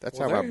movie. That's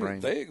how my brain.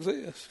 They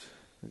exist.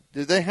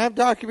 Do they have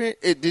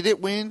documentary? Did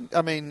it win?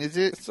 I mean, is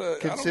it? I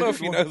don't know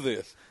if you know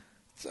this.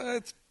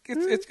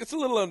 It's a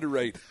little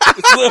underrated.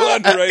 It's a little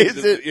underrated.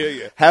 Is it?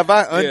 Yeah. Have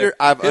I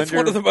It's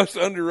one of the most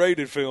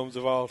underrated films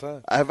of all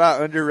time. Have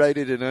I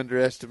underrated and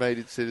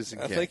underestimated Citizen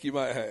Kane? I think you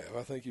might have.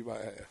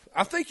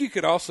 I think you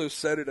could also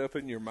set it up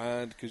in your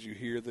mind because you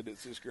hear that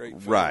it's this great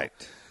film. Right.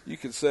 You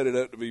can set it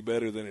up to be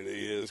better than it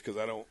is because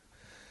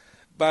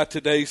by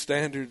today's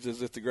standards,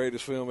 is it the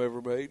greatest film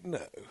ever made? No.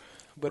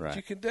 But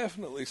you can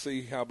definitely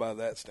see how by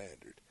that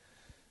standard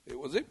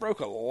it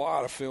broke a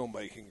lot of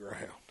filmmaking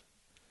ground.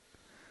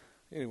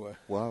 Anyway.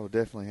 Well, I will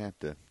definitely have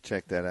to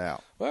check that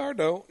out. Well, or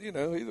don't,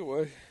 either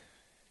way.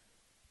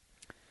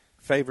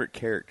 Favorite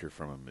character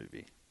from a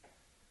movie?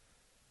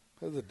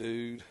 The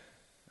dude.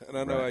 And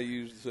I know I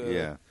used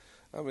yeah.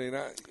 I mean,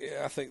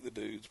 I think the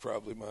dude's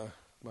probably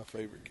my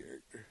favorite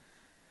character.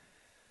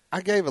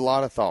 I gave a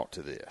lot of thought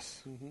to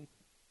this. Mm-hmm.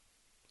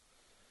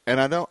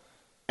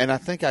 And I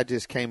think I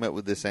just came up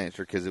with this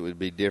answer because it would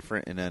be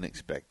different and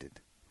unexpected.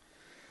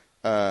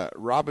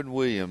 Robin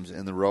Williams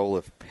in the role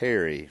of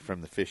Perry from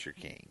The Fisher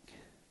King.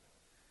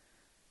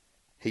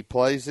 He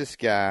plays this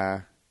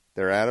guy.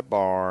 They're at a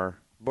bar.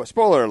 But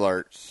spoiler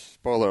alerts.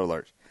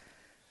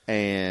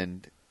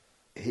 And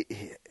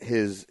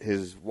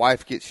his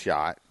wife gets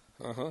shot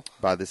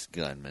by this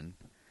gunman,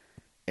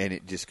 and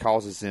it just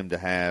causes him to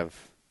have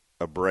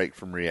a break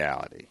from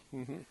reality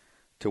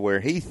to where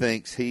he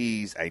thinks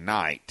he's a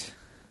knight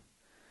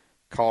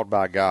called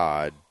by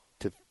God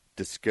to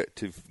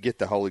get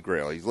the Holy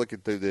Grail. He's looking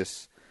through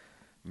this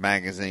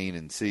magazine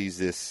and sees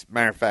this.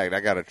 Matter of fact, I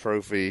got a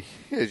trophy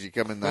as you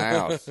come in the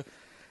house,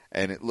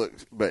 and it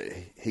looks. But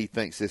he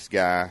thinks this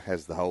guy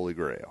has the Holy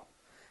Grail,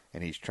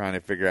 and he's trying to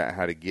figure out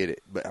how to get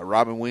it. But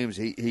Robin Williams,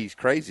 he's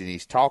crazy, and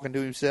he's talking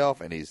to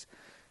himself, and he's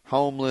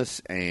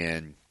homeless,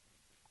 and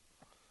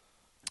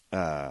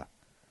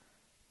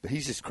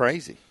he's just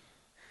crazy.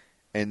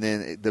 And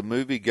then the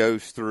movie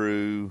goes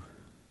through.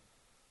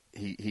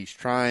 He's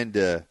trying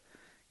to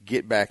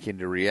get back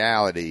into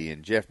reality,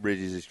 and Jeff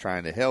Bridges is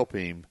trying to help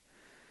him.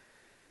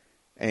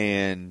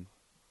 And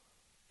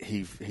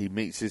he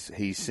meets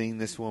he's seen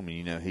this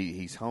woman,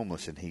 he's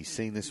homeless, and he's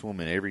seen this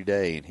woman every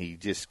day, and he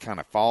just kind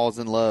of falls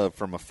in love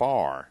from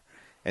afar.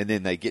 And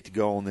then they get to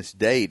go on this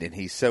date, and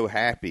he's so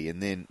happy,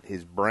 and then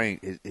his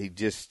brain, he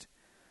just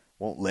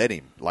won't let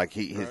him. Like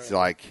it's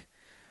like,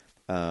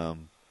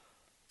 and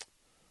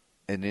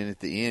then at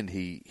the end,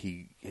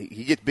 he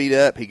gets beat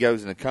up, he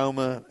goes in a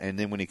coma, and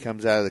then when he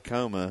comes out of the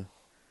coma,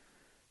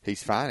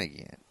 he's fine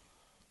again.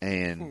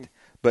 And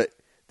but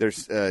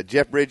there's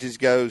Jeff Bridges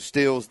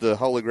steals the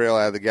Holy Grail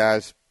out of the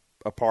guy's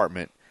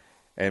apartment,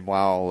 and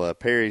while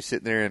Perry's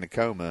sitting there in a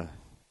coma,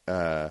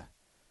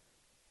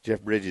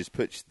 Jeff Bridges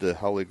puts the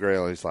Holy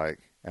Grail, and he's like,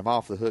 "Am I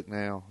off the hook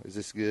now? Is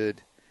this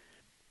good?"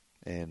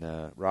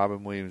 And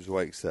Robin Williams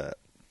wakes up,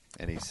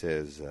 and he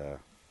says, I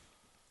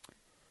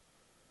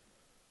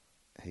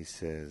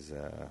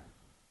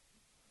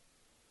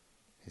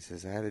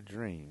had a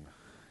dream.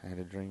 I had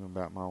a dream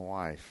about my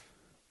wife.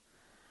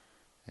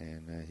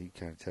 And he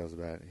kind of tells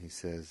about it. He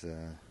says,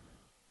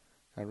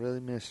 I really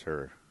miss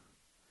her.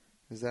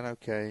 Is that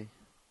okay?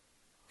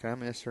 Can I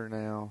miss her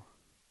now?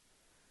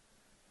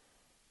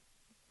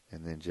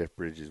 And then Jeff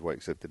Bridges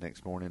wakes up the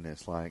next morning, and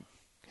it's like,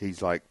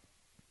 he's like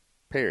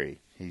Perry.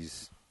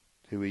 He's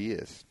who he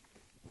is.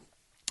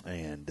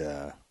 And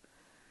I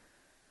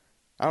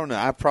don't know.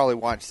 I probably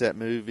watched that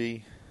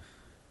movie.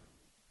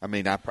 I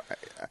mean,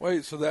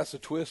 Wait, so that's a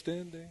twist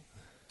ending?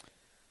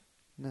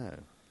 No.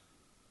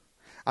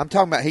 I'm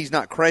talking about he's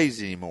not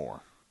crazy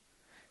anymore.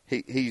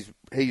 He's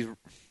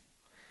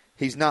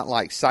not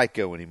like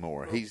Psycho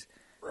anymore. He's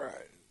right.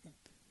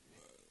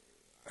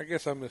 I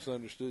guess I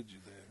misunderstood you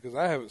then, because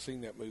I haven't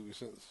seen that movie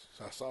since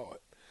I saw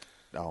it.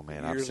 Oh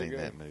man, I've seen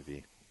that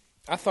movie.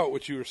 I thought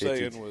what you were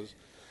saying was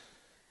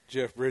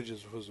Jeff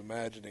Bridges was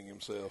imagining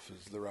himself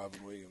as the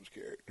Robin Williams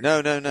character.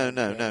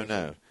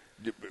 No.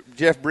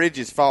 Jeff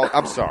Bridges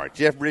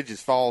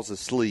falls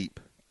asleep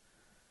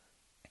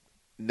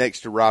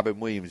next to Robin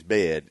Williams'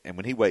 bed, and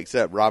when he wakes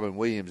up, Robin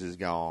Williams is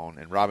gone,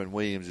 and Robin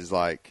Williams is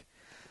like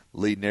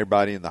leading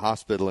everybody in the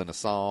hospital in a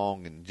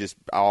song, and just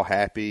all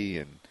happy,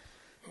 and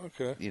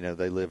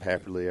they live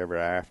happily ever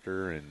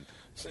after. And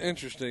it's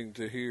interesting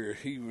to hear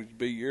he would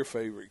be your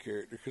favorite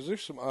character, because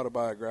there's some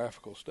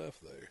autobiographical stuff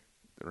there.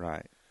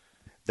 Right.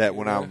 That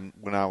when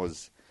I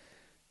was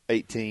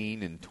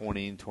 18 and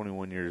 20 and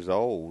 21 years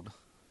old,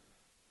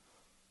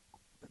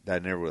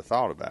 that I never would have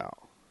thought about.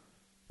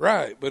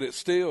 Right, but it's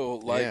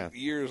still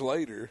years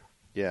later.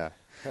 Yeah,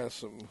 has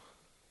some.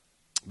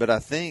 But I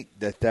think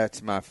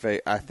that's my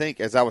favorite. I think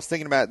as I was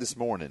thinking about it this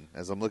morning,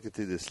 as I'm looking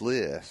through this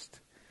list,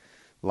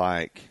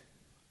 I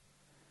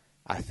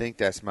think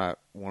that's one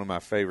of my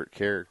favorite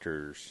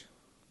characters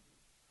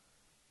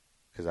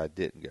because I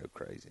didn't go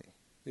crazy.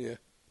 Yeah,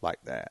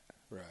 like that.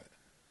 Right.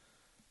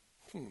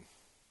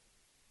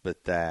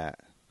 But that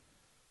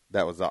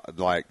was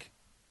like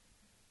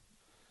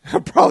I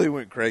probably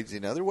went crazy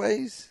in other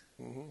ways.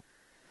 Mm-hmm.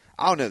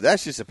 I don't know.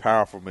 That's just a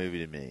powerful movie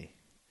to me.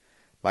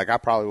 Like I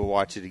probably will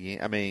watch it again.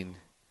 I mean,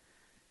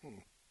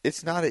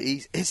 it's not an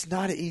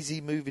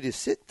easy movie to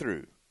sit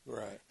through.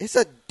 Right. It's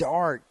a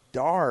dark,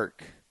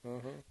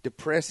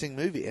 depressing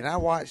movie, and I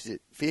watched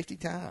it 50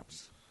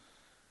 times.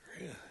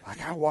 Really?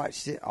 Like I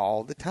watched it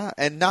all the time,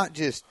 and not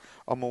just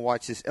I'm gonna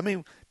watch this. I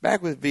mean,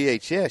 back with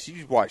VHS, you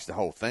just watched the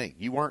whole thing.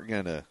 You weren't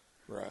gonna.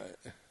 Right.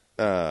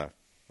 Yeah,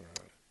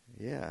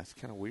 it's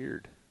kind of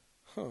weird.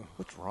 Huh.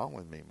 What's wrong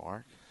with me,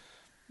 Mark?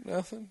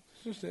 Nothing.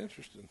 It's just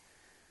interesting.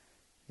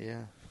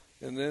 Yeah.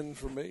 And then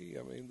for me,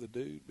 I mean, the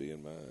dude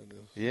being mine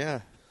is.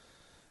 Yeah.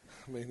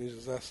 I mean,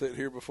 as I sit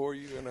here before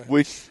you in a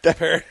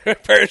pair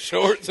of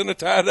shorts and a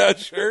tie-dye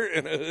shirt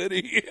and a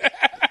hoodie,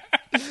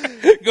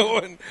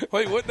 going,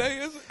 wait, what day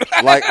is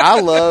it? Like,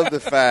 I love the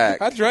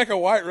fact. I drank a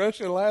White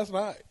Russian last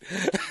night.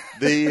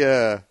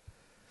 The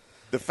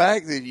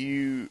fact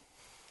that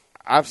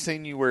I've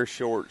seen you wear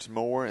shorts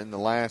more in the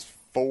last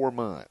 4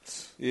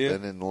 months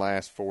than in the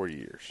last 4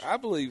 years. I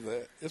believe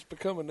that. It's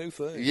become a new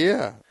thing.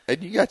 Yeah.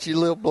 And you got your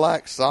little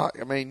black sock.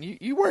 I mean,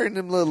 you wearing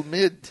them little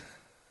mid.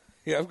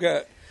 Yeah, I've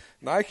got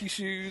Nike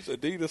shoes,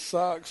 Adidas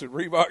socks, and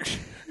Reebok.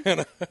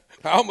 And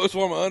I almost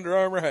wore my Under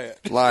Armour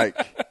hat. Like,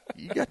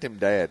 you got them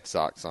dad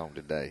socks on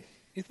today.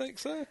 You think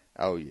so?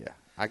 Oh, yeah.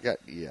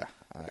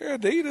 They're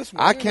Adidas,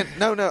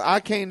 man. I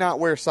cannot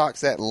wear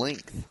socks that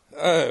length.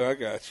 Oh, I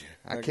got you.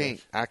 I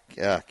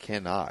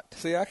cannot.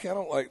 See, I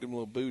don't like them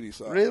little booty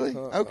socks. Really?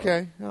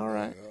 Okay. All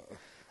right.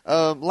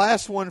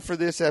 Last one for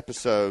this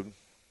episode,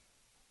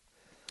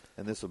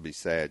 and this will be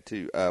sad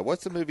too.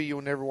 What's the movie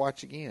you'll never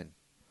watch again?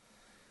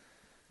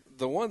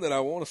 The one that I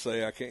want to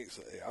say I can't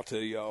say. I'll tell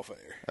you off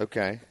air.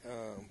 Okay.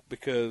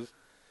 Because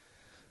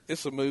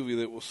it's a movie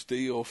that will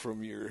steal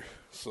from your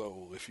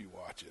soul if you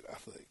watch it, I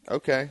think.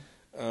 Okay.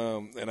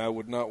 And I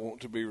would not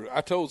want to be.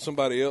 I told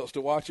somebody else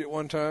to watch it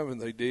one time,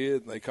 and they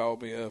did. And they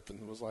called me up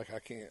and was like, "I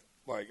can't.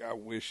 Like, I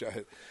wish I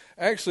had."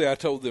 Actually, I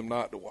told them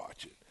not to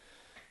watch it,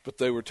 but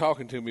they were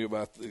talking to me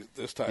about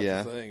this type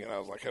of thing, and I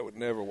was like, "I would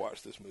never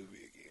watch this movie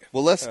again."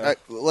 Well,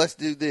 let's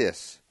do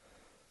this.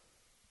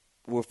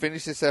 We'll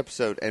finish this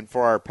episode, and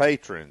for our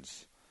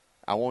patrons,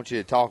 I want you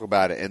to talk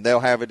about it, and they'll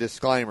have a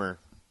disclaimer.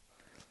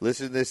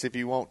 Listen to this if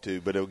you want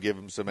to, but it'll give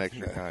them some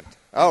extra content.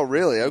 Oh,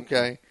 really?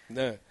 Okay.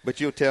 No.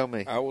 But you'll tell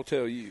me. I will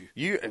tell you.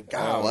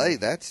 Golly,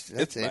 that's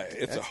it's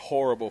a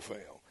horrible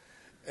film,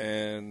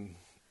 and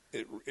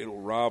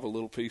it'll rob a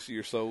little piece of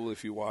your soul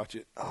if you watch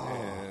it,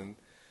 and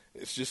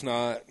it's just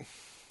not.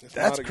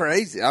 That's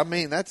crazy. I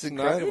mean, that's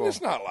incredible.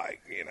 It's not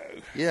like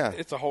Yeah.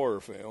 It's a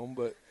horror film,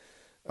 but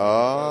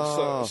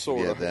sort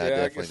yeah, of. I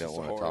definitely don't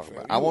want to talk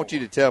about it. I want you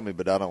to tell me,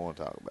 but I don't want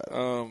to talk about it.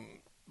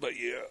 But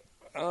yeah,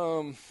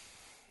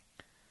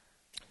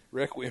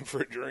 Requiem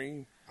for a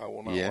Dream. I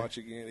will not watch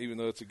again, even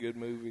though it's a good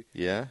movie.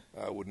 Yeah,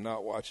 I would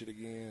not watch it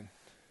again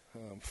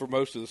for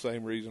most of the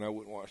same reason I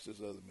wouldn't watch this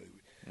other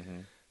movie.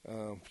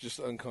 Mm-hmm. Just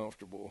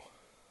uncomfortable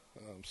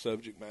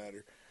subject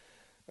matter,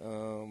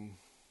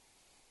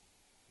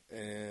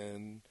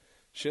 and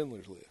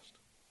Schindler's List.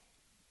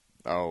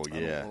 Oh yeah, I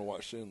don't want to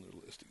watch Schindler's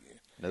List again.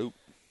 Nope.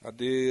 I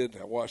did.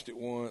 I watched it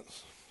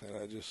once, and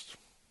I just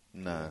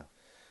no.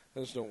 I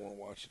just don't want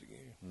to watch it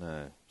again.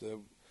 No.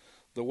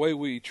 The way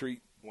we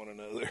treat one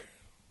another,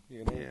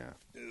 yeah,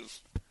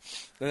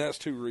 that's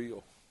too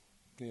real,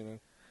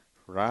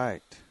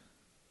 Right.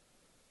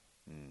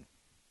 Mm.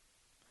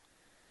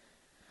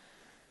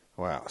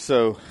 Wow.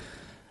 So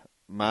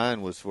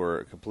mine was for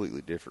a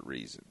completely different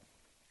reason.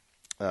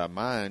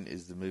 Mine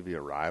is the movie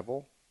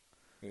Arrival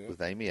with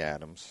Amy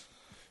Adams.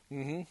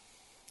 Mm-hmm.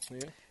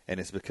 Yeah. And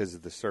it's because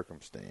of the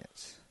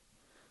circumstance.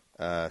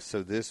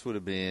 So this would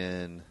have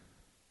been,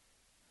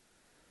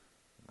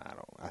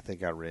 I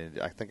think I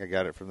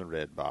got it from the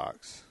Red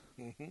Box.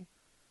 Mm-hmm.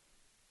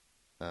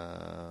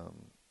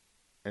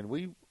 And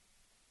we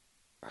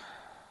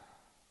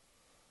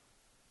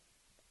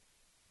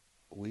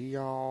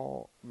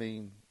all,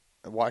 I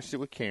watched it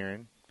with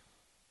Karen,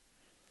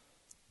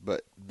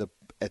 but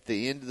at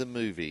the end of the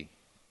movie,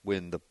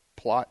 when the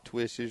plot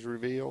twist is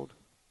revealed,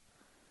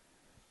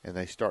 and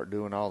they start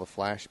doing all the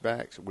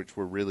flashbacks, which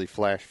were really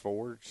flash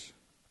forwards,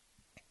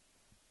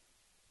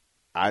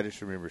 I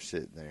just remember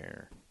sitting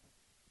there.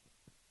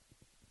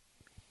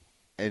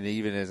 And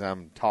even as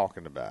I'm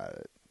talking about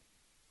it,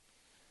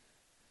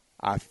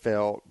 I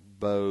felt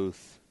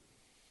both.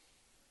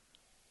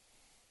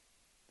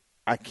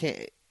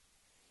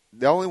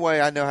 The only way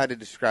I know how to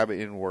describe it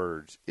in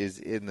words is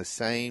in the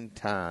same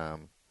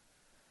time,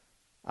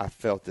 I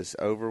felt this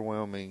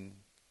overwhelming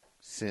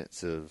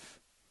sense of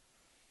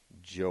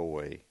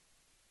joy,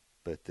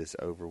 but this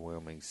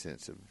overwhelming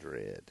sense of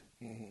dread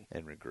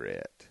and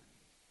regret.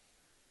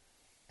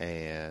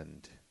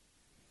 And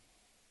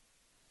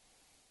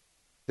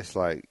it's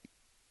like,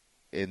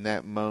 in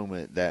that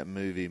moment, that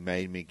movie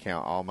made me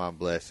count all my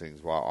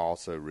blessings while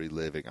also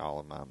reliving all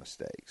of my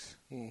mistakes.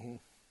 Mm-hmm.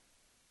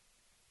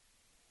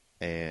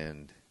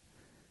 And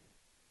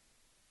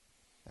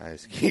I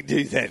just can't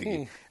do that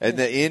again. And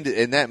the end,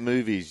 and that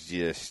movie's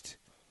just,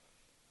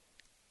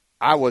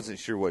 I wasn't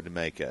sure what to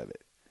make of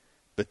it.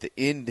 But the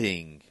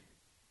ending,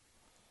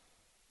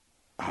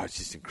 it's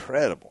just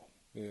incredible.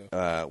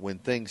 Yeah. When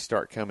things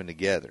start coming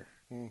together,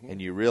 mm-hmm.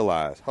 and you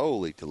realize,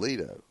 holy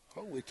Toledo.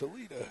 Holy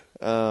Toledo.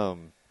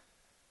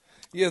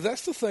 Yeah,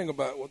 that's the thing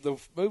about the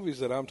movies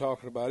that I'm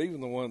talking about, even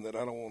the one that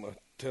I don't want to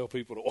tell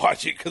people to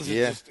watch it because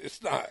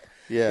it's not.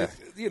 Yeah.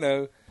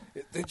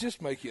 They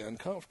just make you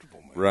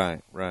uncomfortable,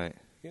 man. Right.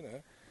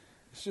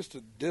 It's just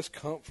a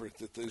discomfort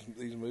that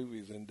these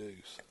movies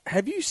induce.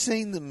 Have you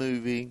seen the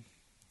movie?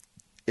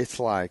 It's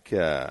like,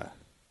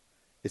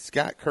 it's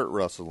got Kurt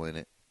Russell in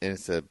it, and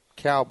it's a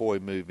cowboy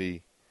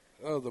movie.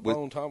 Oh, the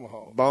Bone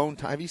Tomahawk.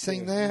 Have you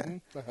seen that?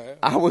 Mm-hmm. I have.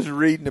 I was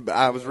reading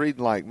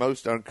like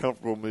most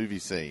uncomfortable movie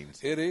scenes.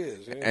 It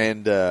is, yeah.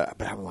 And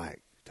but I'm like,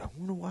 do I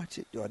want to watch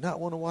it? Do I not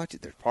want to watch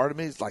it? There's part of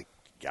me that's like,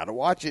 gotta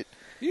watch it.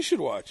 You should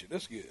watch it.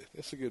 That's good.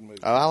 That's a good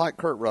movie. I like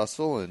Kurt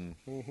Russell, and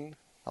mm-hmm.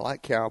 I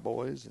like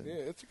cowboys. And yeah,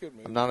 it's a good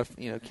movie. I'm not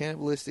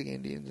cannibalistic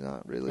Indians.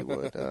 Not really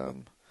what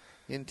I'm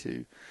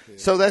into. Yeah.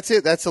 So that's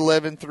it. That's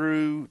 11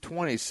 through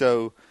 20.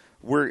 So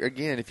we're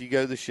again, if you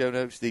go to the show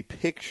notes, the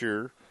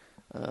picture.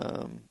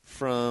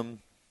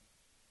 From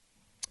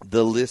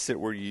the list that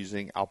we're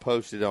using, I'll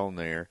post it on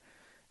there.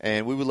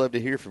 And we would love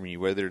to hear from you,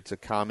 whether it's a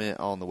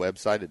comment on the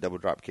website at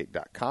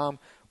doubledropkick.com,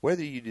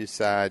 whether you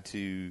decide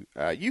to,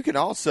 you can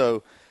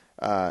also,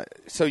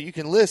 so you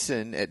can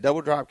listen at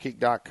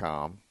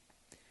doubledropkick.com.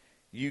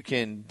 You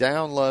can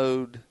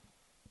download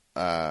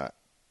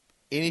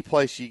any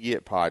place you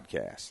get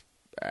podcasts,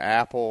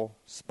 Apple,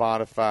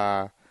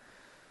 Spotify,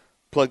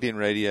 Tuned In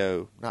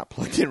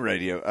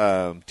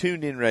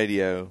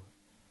Radio,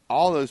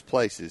 all those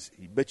places.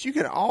 But you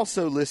can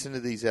also listen to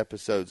these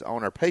episodes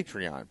on our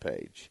Patreon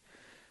page,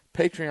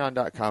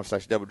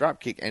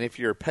 patreon.com/doubledropkick. And if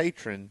you're a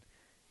patron,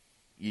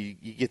 you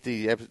get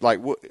the episode. Like,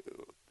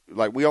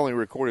 like we only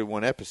recorded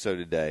one episode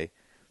a day,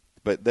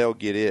 but they'll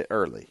get it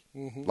early.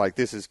 Mm-hmm. Like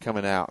this is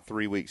coming out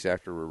 3 weeks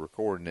after we're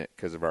recording it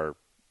because of our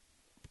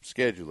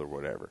schedule or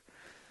whatever.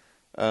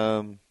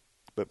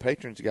 But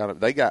patrons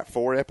they got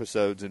 4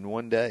 episodes in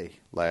one day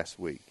last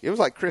week. It was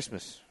like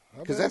Christmas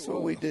because that's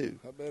what we do.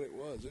 I bet it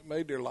was. It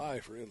made their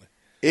life, really.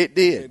 It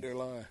did. It made their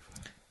life.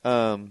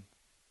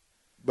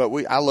 But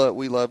we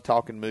love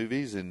talking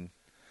movies, and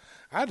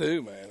I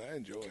do, man. I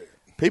enjoy it.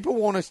 people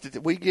want us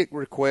to. We get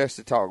requests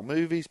to talk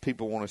movies.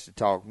 People want us to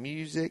talk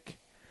music.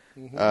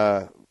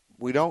 Mm-hmm.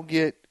 We don't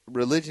get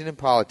religion and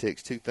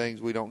politics. 2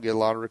 things we don't get a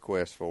lot of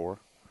requests for.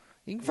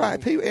 You can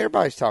find people.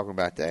 Everybody's talking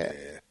about that.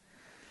 Yeah.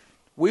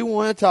 We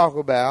want to talk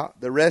about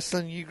the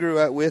wrestling you grew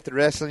up with, the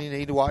wrestling you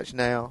need to watch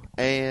now,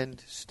 and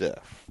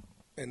stuff.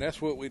 And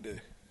that's what we do.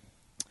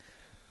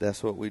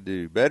 That's what we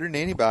do. Better than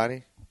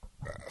anybody.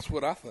 That's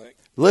what I think.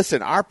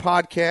 Listen, our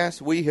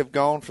podcast, we have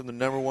gone from the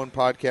 #1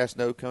 podcast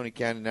in Oconee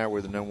County. Now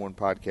we're the #1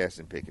 podcast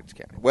in Pickens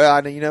County.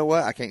 Well, you know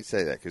what? I can't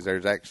say that because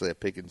there's actually a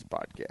Pickens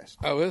podcast.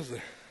 Oh, is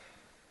there?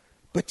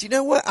 But you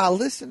know what? I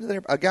listened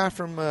to a guy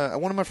from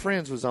one of my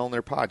friends was on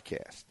their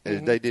podcast.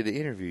 Mm-hmm. They did an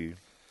interview,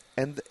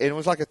 and it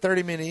was like a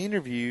 30-minute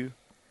interview,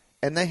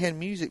 and they had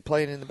music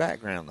playing in the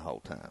background the whole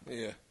time.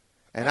 Yeah.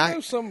 And I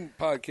know some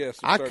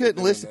podcasts. I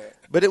couldn't listen,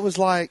 but it was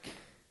like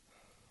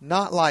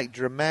not like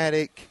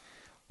dramatic,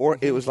 or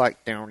it was like,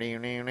 and I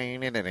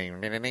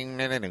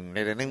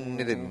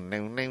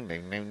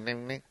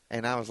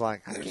was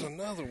like, there's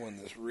another one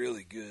that's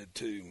really good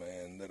too,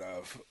 man. That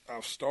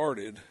I've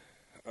started,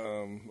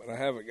 and I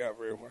haven't got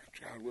very far.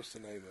 God, what's the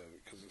name of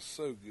it? Because it's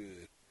so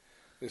good.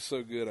 It's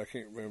so good. I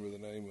can't remember the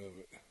name of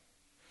it.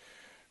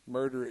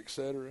 Murder,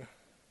 etc.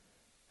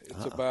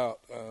 It's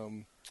about.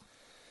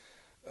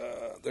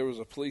 There was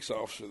a police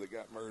officer that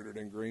got murdered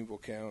in Greenville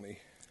County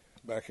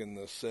back in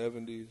the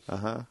 70s.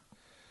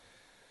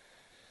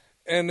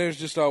 And there's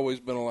just always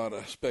been a lot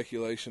of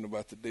speculation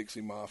about the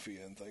Dixie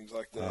Mafia and things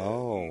like that.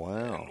 Oh,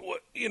 wow. And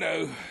what, and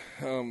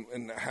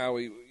how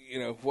he,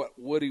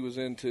 what he was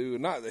into.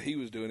 Not that he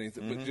was doing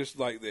anything, but just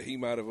like that he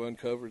might have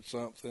uncovered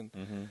something.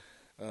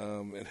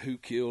 And who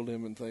killed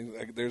him and things.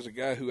 Like, there's a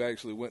guy who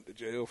actually went to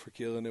jail for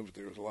killing him, but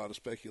there was a lot of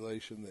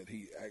speculation that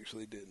he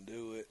actually didn't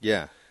do it.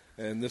 Yeah.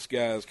 And this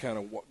guy is kind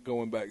of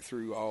going back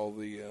through all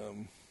the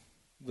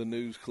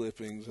news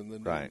clippings and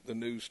the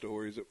news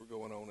stories that were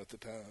going on at the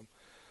time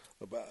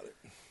about it.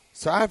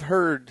 So I've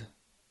heard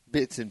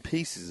bits and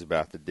pieces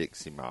about the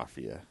Dixie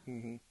Mafia,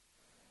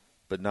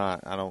 but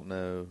I don't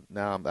know.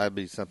 Now that'd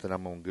be something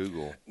I'm on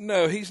Google.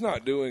 No, he's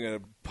not doing a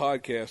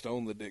podcast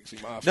on the Dixie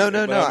Mafia.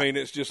 No. I mean,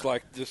 it's just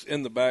like just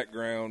in the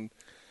background.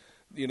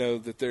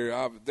 That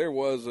there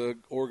was a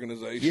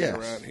organization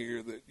around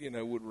here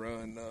that would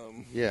run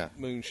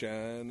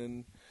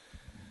moonshine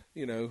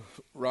and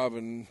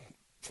robbing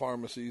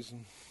pharmacies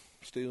and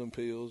stealing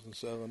pills and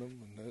selling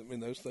them. And I mean,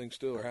 those things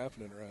still are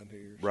happening around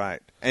here. So.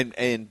 Right,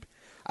 and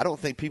I don't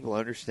think people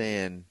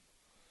understand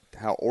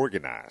how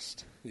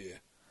organized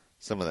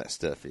some of that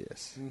stuff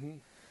is.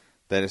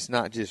 That it's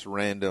not just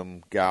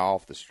random guy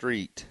off the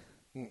street.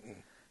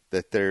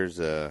 That there's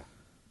a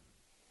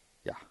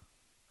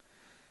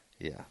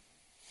yeah.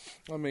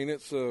 I mean,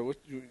 it's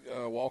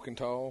Walking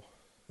Tall.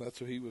 That's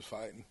who he was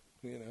fighting,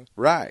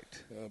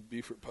 Right.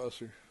 Buford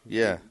Pusser.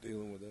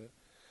 Dealing with that.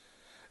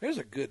 There's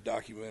a good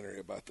documentary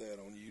about that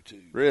on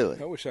YouTube.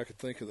 Really? I wish I could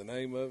think of the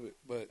name of it,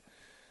 but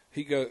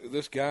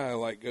this guy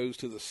goes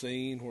to the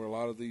scene where a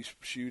lot of these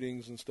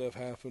shootings and stuff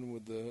happen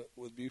with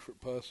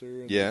Buford Pusser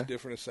and these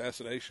different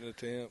assassination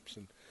attempts,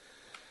 and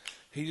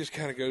he just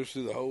kind of goes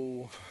through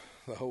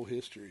the whole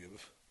history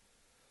of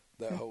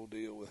that whole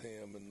deal with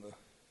him and the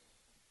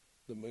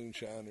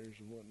moonshiners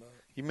and whatnot.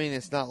 You mean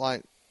it's not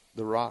like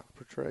The Rock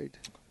portrayed?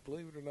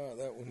 Believe it or not,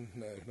 that one,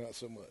 no, not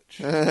so much.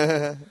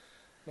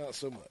 Not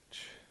so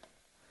much.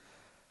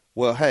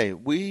 Well, hey,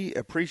 we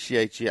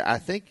appreciate you. I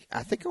think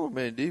what we're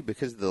going to do,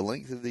 because of the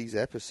length of these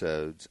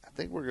episodes, I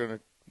think we're going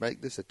to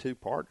make this a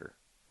 2-parter.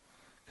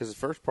 Because the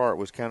first part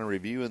was kind of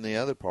reviewing the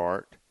other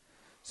part.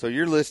 So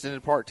you're listening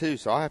to part 2,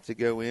 so I have to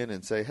go in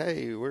and say,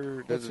 hey,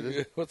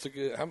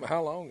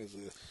 how long is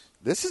this?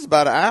 This is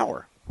about an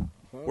hour.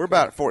 Okay. We're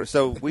about 40.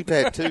 So we've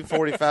had 2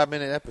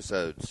 45-minute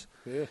episodes.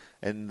 Yeah.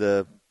 And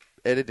the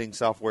editing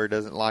software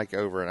doesn't like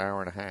over an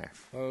hour and a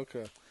half.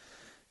 Okay.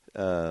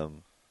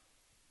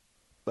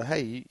 But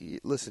hey,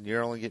 listen,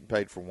 you're only getting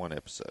paid for 1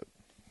 episode.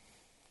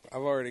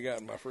 I've already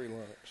gotten my free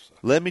lunch. So.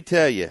 Let me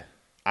tell you,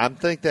 I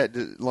think that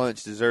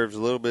lunch deserves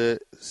a little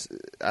bit.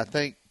 I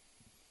think,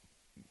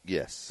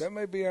 yes. That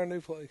may be our new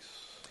place.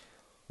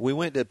 We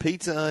went to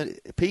Pizza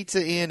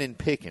Inn in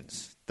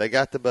Pickens. They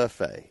got the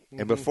buffet.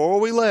 And before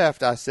we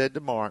left, I said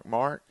to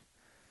Mark,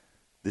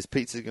 this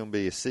pizza is going to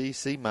be a C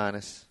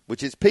minus,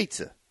 which is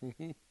pizza.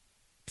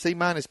 C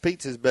minus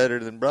pizza is better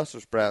than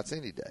Brussels sprouts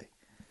any day.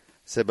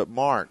 I said, but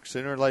Mark,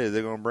 sooner or later,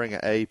 they're going to bring an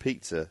A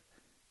pizza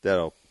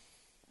that'll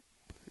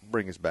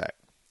bring us back.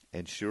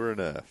 And sure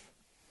enough.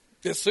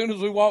 As soon as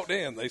we walked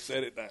in, they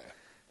set it down.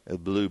 A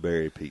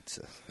blueberry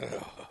pizza.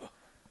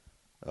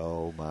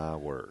 Oh, my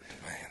word.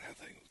 Man, that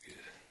thing was good.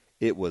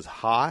 It was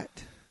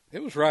hot.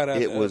 It was right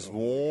out. It was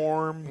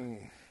warm.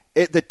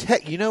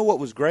 You know what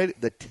was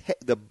great?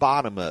 The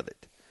bottom of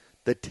it,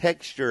 the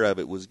texture of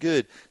it was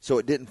good, so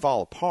it didn't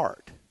fall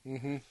apart.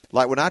 Mm-hmm.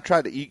 Like when I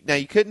tried to eat, now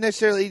you couldn't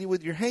necessarily eat it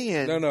with your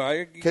hand.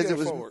 No, because it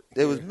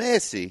was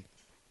messy,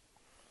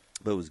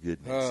 but it was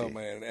good. Messy. Oh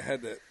man, it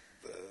had that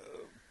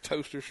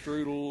toaster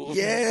strudel,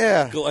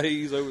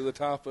 glaze over the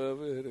top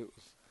of it.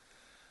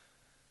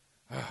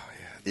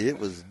 It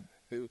was,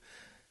 it was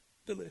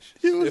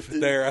delicious.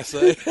 Dare I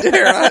say?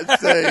 Dare I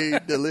say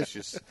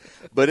delicious?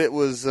 But it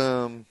was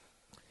the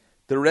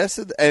rest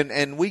of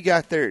and we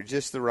got there at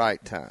just the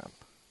right time.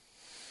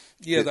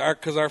 Yeah,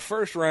 because our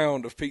first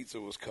round of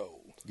pizza was cold.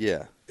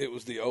 Yeah, it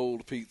was the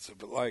old pizza,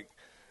 but like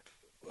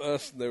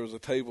us, there was a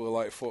table of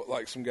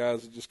like some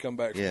guys that just come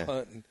back from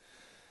hunting,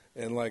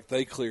 and like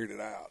they cleared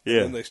it out.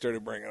 Yeah, and they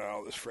started bringing out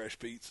all this fresh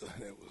pizza,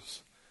 and it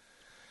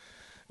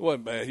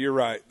wasn't bad. You're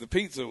right. The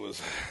pizza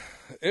was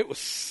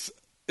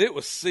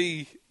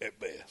C at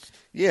best.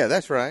 Yeah,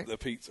 that's right. The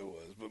pizza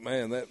was, but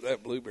man,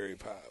 that blueberry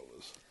pie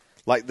was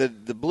like the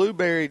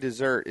blueberry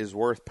dessert is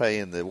worth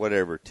paying the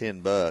whatever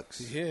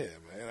 $10. Yeah,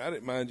 man, I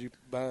didn't mind you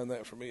buying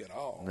that for me at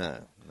all. No.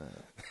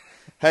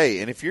 Hey,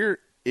 and if you're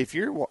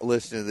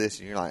listening to this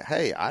and you're like,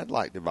 hey, I'd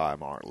like to buy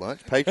Mark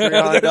lunch,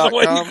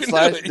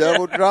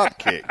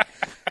 patreon.com/doubledropkick.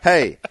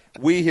 Hey,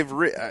 we have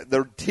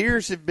the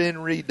tiers have been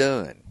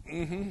redone.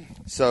 Mm-hmm.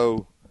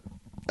 So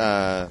 $1,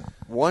 $5,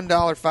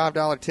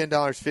 $10,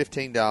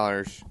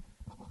 $15.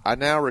 I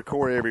now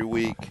record every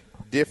week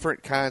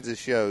different kinds of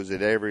shows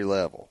at every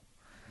level.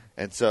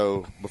 And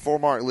so before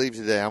Mark leaves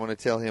today, I'm going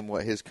to tell him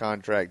what his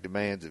contract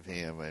demands of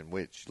him and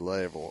which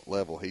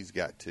level he's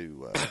got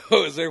to.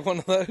 Oh, is there one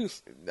of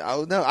those?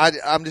 Oh, no.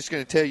 I'm just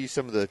going to tell you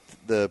some of the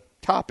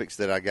topics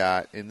that I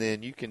got, and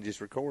then you can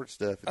just record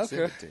stuff and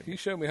send it to me. You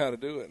show me how to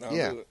do it, and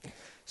I'll do it.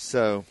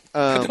 So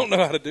I don't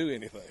know how to do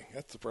anything.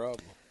 That's the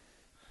problem.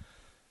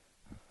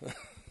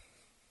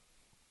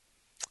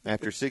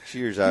 After 6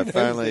 years, I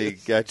finally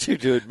got you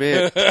to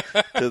admit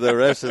to the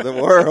rest of the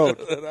world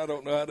that I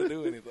don't know how to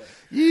do anything.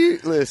 You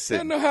listen. I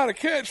don't know how to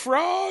catch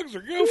frogs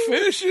or go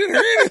fishing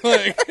or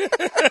anything.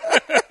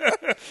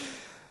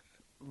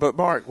 But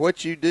Mark,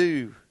 what you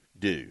do,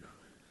 you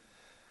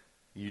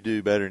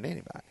do better than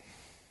anybody.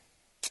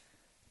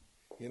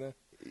 You know.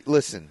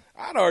 Listen.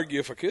 I'd argue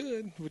if I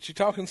could, but you're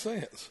talking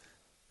sense.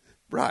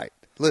 Right.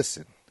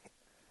 Listen.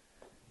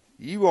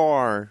 You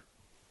are.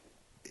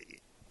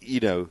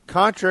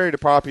 Contrary to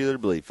popular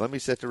belief, let me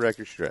set the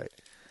record straight.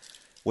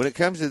 When it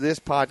comes to this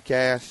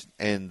podcast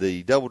and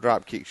the Double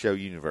Drop Kick Show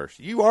universe,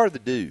 you are the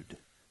dude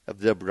of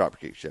the Double Drop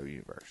Kick Show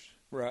universe.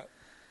 Right.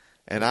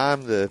 And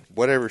I'm the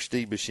whatever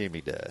Steve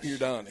Buscemi does. You're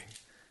Donnie.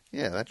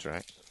 Yeah, that's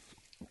right.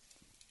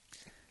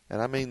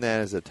 And I mean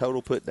that as a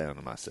total put down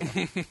to myself.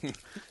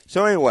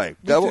 So anyway,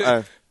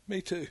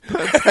 Me too.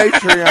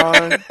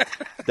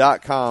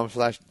 Patreon.com/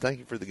 thank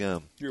you for the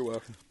gum. You're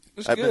welcome.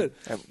 It's good.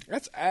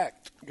 That's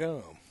Act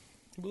gum.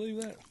 You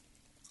believe that?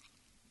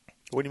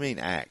 What do you mean,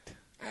 Act?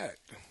 Act.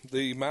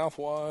 The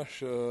mouthwash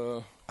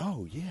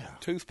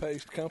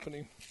toothpaste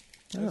company.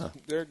 Yeah.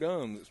 Their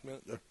gum that's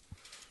meant to.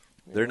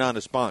 They're not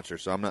a sponsor,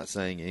 so I'm not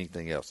saying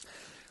anything else.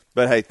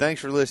 But, hey,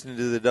 thanks for listening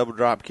to the Double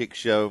Drop Kick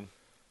Show.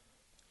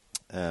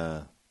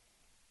 For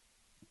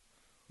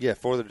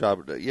the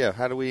double. Yeah,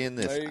 how do we end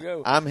this? There you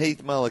go. I'm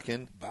Heath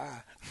Mullican.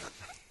 Bye.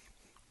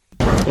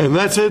 And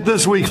that's it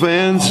this week,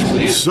 fans.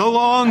 So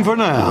long for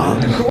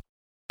now.